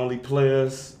one of the only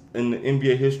players in the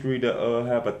NBA history to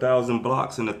have 1,000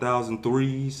 blocks and 1,000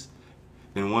 threes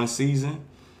in one season.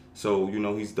 So, you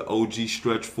know, he's the OG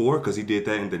stretch 4 because he did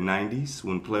that in the 90s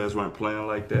when players weren't playing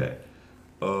like that.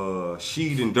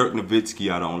 Sheed and Dirk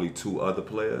Nowitzki are the only 2 other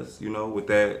players, you know, with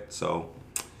that. So,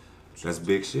 that's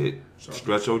big shit.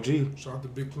 Stretch OG. Shout out to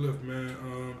Big Cliff, man.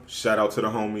 Shout out to the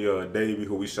homie Davey,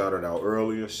 who we shouted out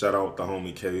earlier. Shout out the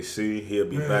homie KC. He'll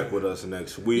be back with us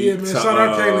next week. Yeah, man. Shout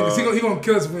out Kaylin, because he gonna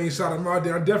kill us when we ain't shout him out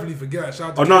there. I definitely forgot.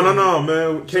 Shout out to no,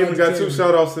 man. Kaylin got 2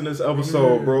 shout outs in this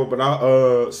episode, bro.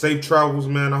 But safe travels,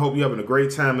 man. I hope you're having a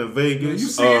great time in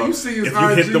Vegas. Man, you see his if you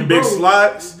IG, hit them big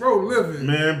slots, bro, living.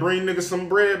 Man, bring niggas some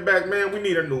bread back, man. We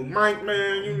need a new mic,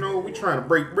 man. You know, we trying to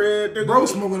break bread, nigga. Bro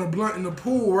smoking a blunt in the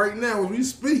pool right now as we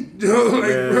speak.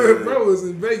 Like, bro is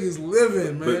in Vegas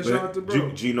living, man. Shout out to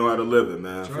bro. G know how to live it,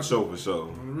 man. For sure. On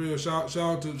the real, shout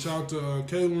out to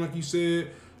Kaylin, like you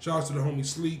said. Shout out to the homie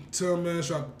Sleep Tim, man.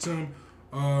 Shout out to Tim.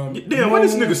 Damn, where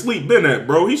this nigga Sleep been at,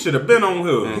 bro? He should have been on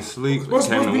here. And Sleep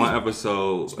came in one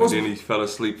episode, and then he fell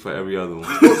asleep for every other one.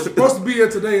 Supposed to be here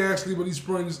today, actually, but he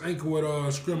sprained his ankle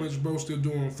at scrimmage, bro. Still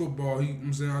doing football.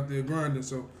 I'm saying, out there grinding.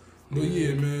 So, but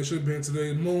yeah, man, should have been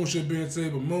today. Moon should have been today,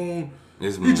 but Moon.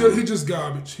 He just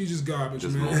garbage. He just garbage,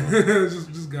 man.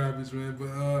 just garbage, man.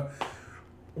 But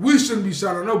we shouldn't be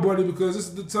shouting at nobody because this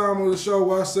is the time of the show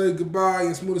where I say goodbye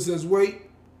and Smoother says wait.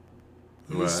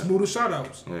 Right. Smoother shout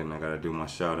outs. Yeah, and I gotta do my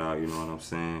shout out, you know what I'm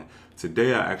saying?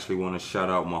 Today I actually want to shout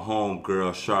out my home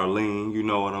girl Charlene, you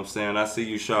know what I'm saying? I see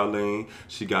you, Charlene.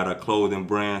 She got a clothing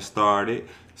brand started.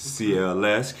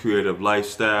 CLS, Creative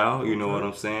Lifestyle, you know what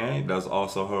I'm saying? That's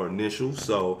also her initial,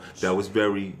 so that was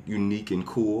very unique and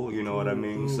cool, you know what I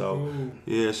mean? So,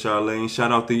 yeah, Charlene,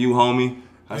 shout out to you, homie.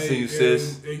 I see you,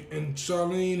 sis. And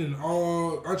Charlene and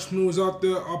all entrepreneurs out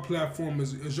there, our platform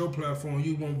is your platform.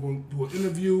 You want to go do an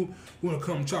interview, you want to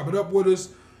come chop it up with us,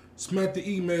 smack the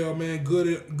email, man,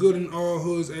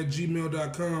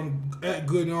 goodinallhoods@gmail.com, at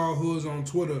goodinallhoods on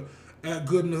Twitter, at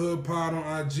goodinthehoodpod on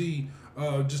IG.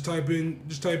 Just type in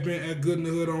at Good in the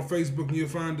Hood on Facebook and you'll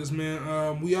find us,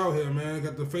 man. We out here, man.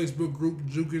 Got the Facebook group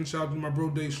juking. Shout out to my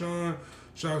bro Deshaun.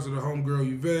 Shout out to the homegirl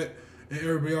Yvette and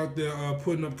everybody out there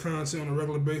putting up content on a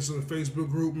regular basis on the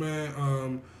Facebook group,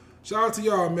 man. Shout out to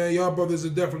y'all, man. Y'all brothers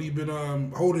have definitely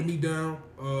been holding me down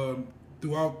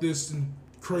throughout this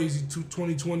crazy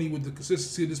 2020 with the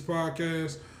consistency of this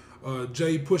podcast.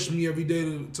 Jay pushed me every day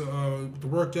to the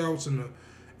workouts and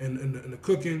the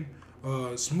cooking.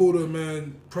 Smoother,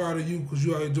 man, proud of you because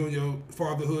you out here doing your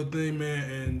fatherhood thing,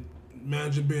 man, and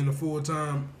imagine being a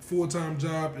full-time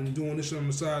job and doing this shit on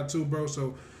the side too, bro.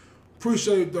 So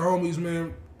appreciate the homies,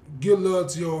 man. Give love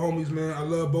to your homies, man. I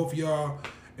love both of y'all,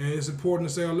 and it's important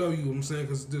to say I love you. You know what I'm saying,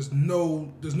 because there's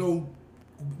no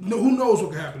No, who knows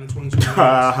what can happen in 2020?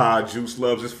 Ha ha. Juice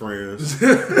loves his friends.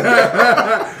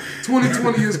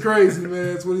 2020 is crazy,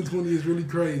 man. 2020 is really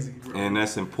crazy, bro. And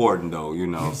that's important, though. You know, You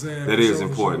know what I'm saying? that For is sure,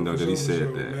 important, for though, sure, that he for said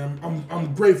sure, that. Man.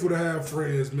 I'm grateful to have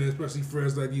friends, man, especially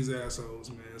friends like these assholes,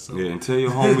 man. So Yeah, and tell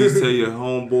your homies, tell your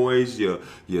homeboys, your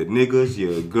niggas,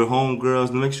 your good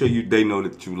homegirls, make sure they know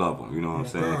that you love them. You know what I'm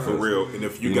saying? For real. And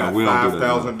if you know, got we don't do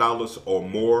that $5,000 or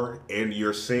more and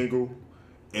you're single,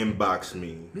 inbox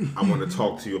me. I want to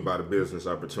talk to you about a business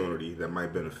opportunity that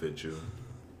might benefit you.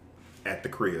 At the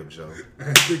crib, Joe.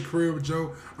 At the crib,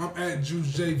 Joe. I'm at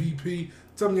JuiceJVP.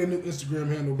 Tell me your new Instagram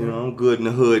handle, bro. You know, I'm good in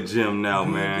the hood gym now,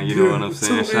 man. You know what I'm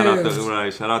saying? Two Shout out M's.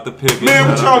 shout out to Pivot. Man,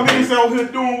 what Shout y'all out to- niggas out here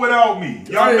doing without me?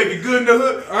 Y'all make it good in the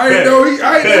hood? I ain't know he.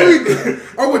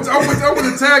 I would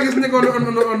tag his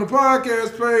nigga on the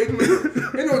podcast page.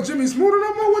 Ain't no Jimmy Smoother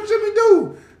no more. What Jimmy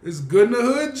do? It's good in the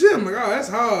hood gym. Like, oh, that's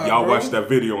hard. Y'all bro. watch that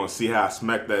video and see how I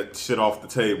smacked that shit off the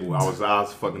table. I was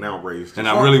fucking outraged. And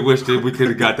I really wish that we could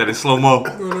have got that in slow mo.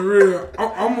 On the real,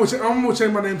 I'm gonna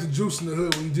change my name to Juice in the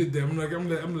Hood when you did that. I'm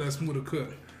gonna let Smoother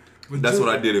cut. But That's what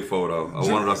I did it for, though. I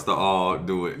wanted us to all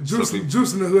do it. Juice, So people-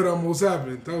 Juice in the Hood almost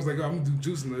happened. I was like, oh, I'm gonna do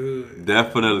Juice in the Hood.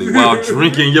 Definitely. While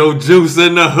drinking your juice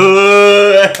in the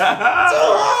hood.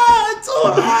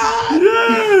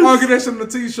 I'll get that shit on the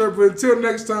t-shirt. But until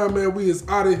next time, man, we is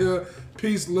out of here.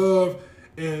 Peace, love,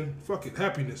 and fucking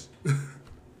happiness.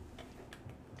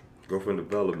 Go for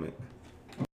development.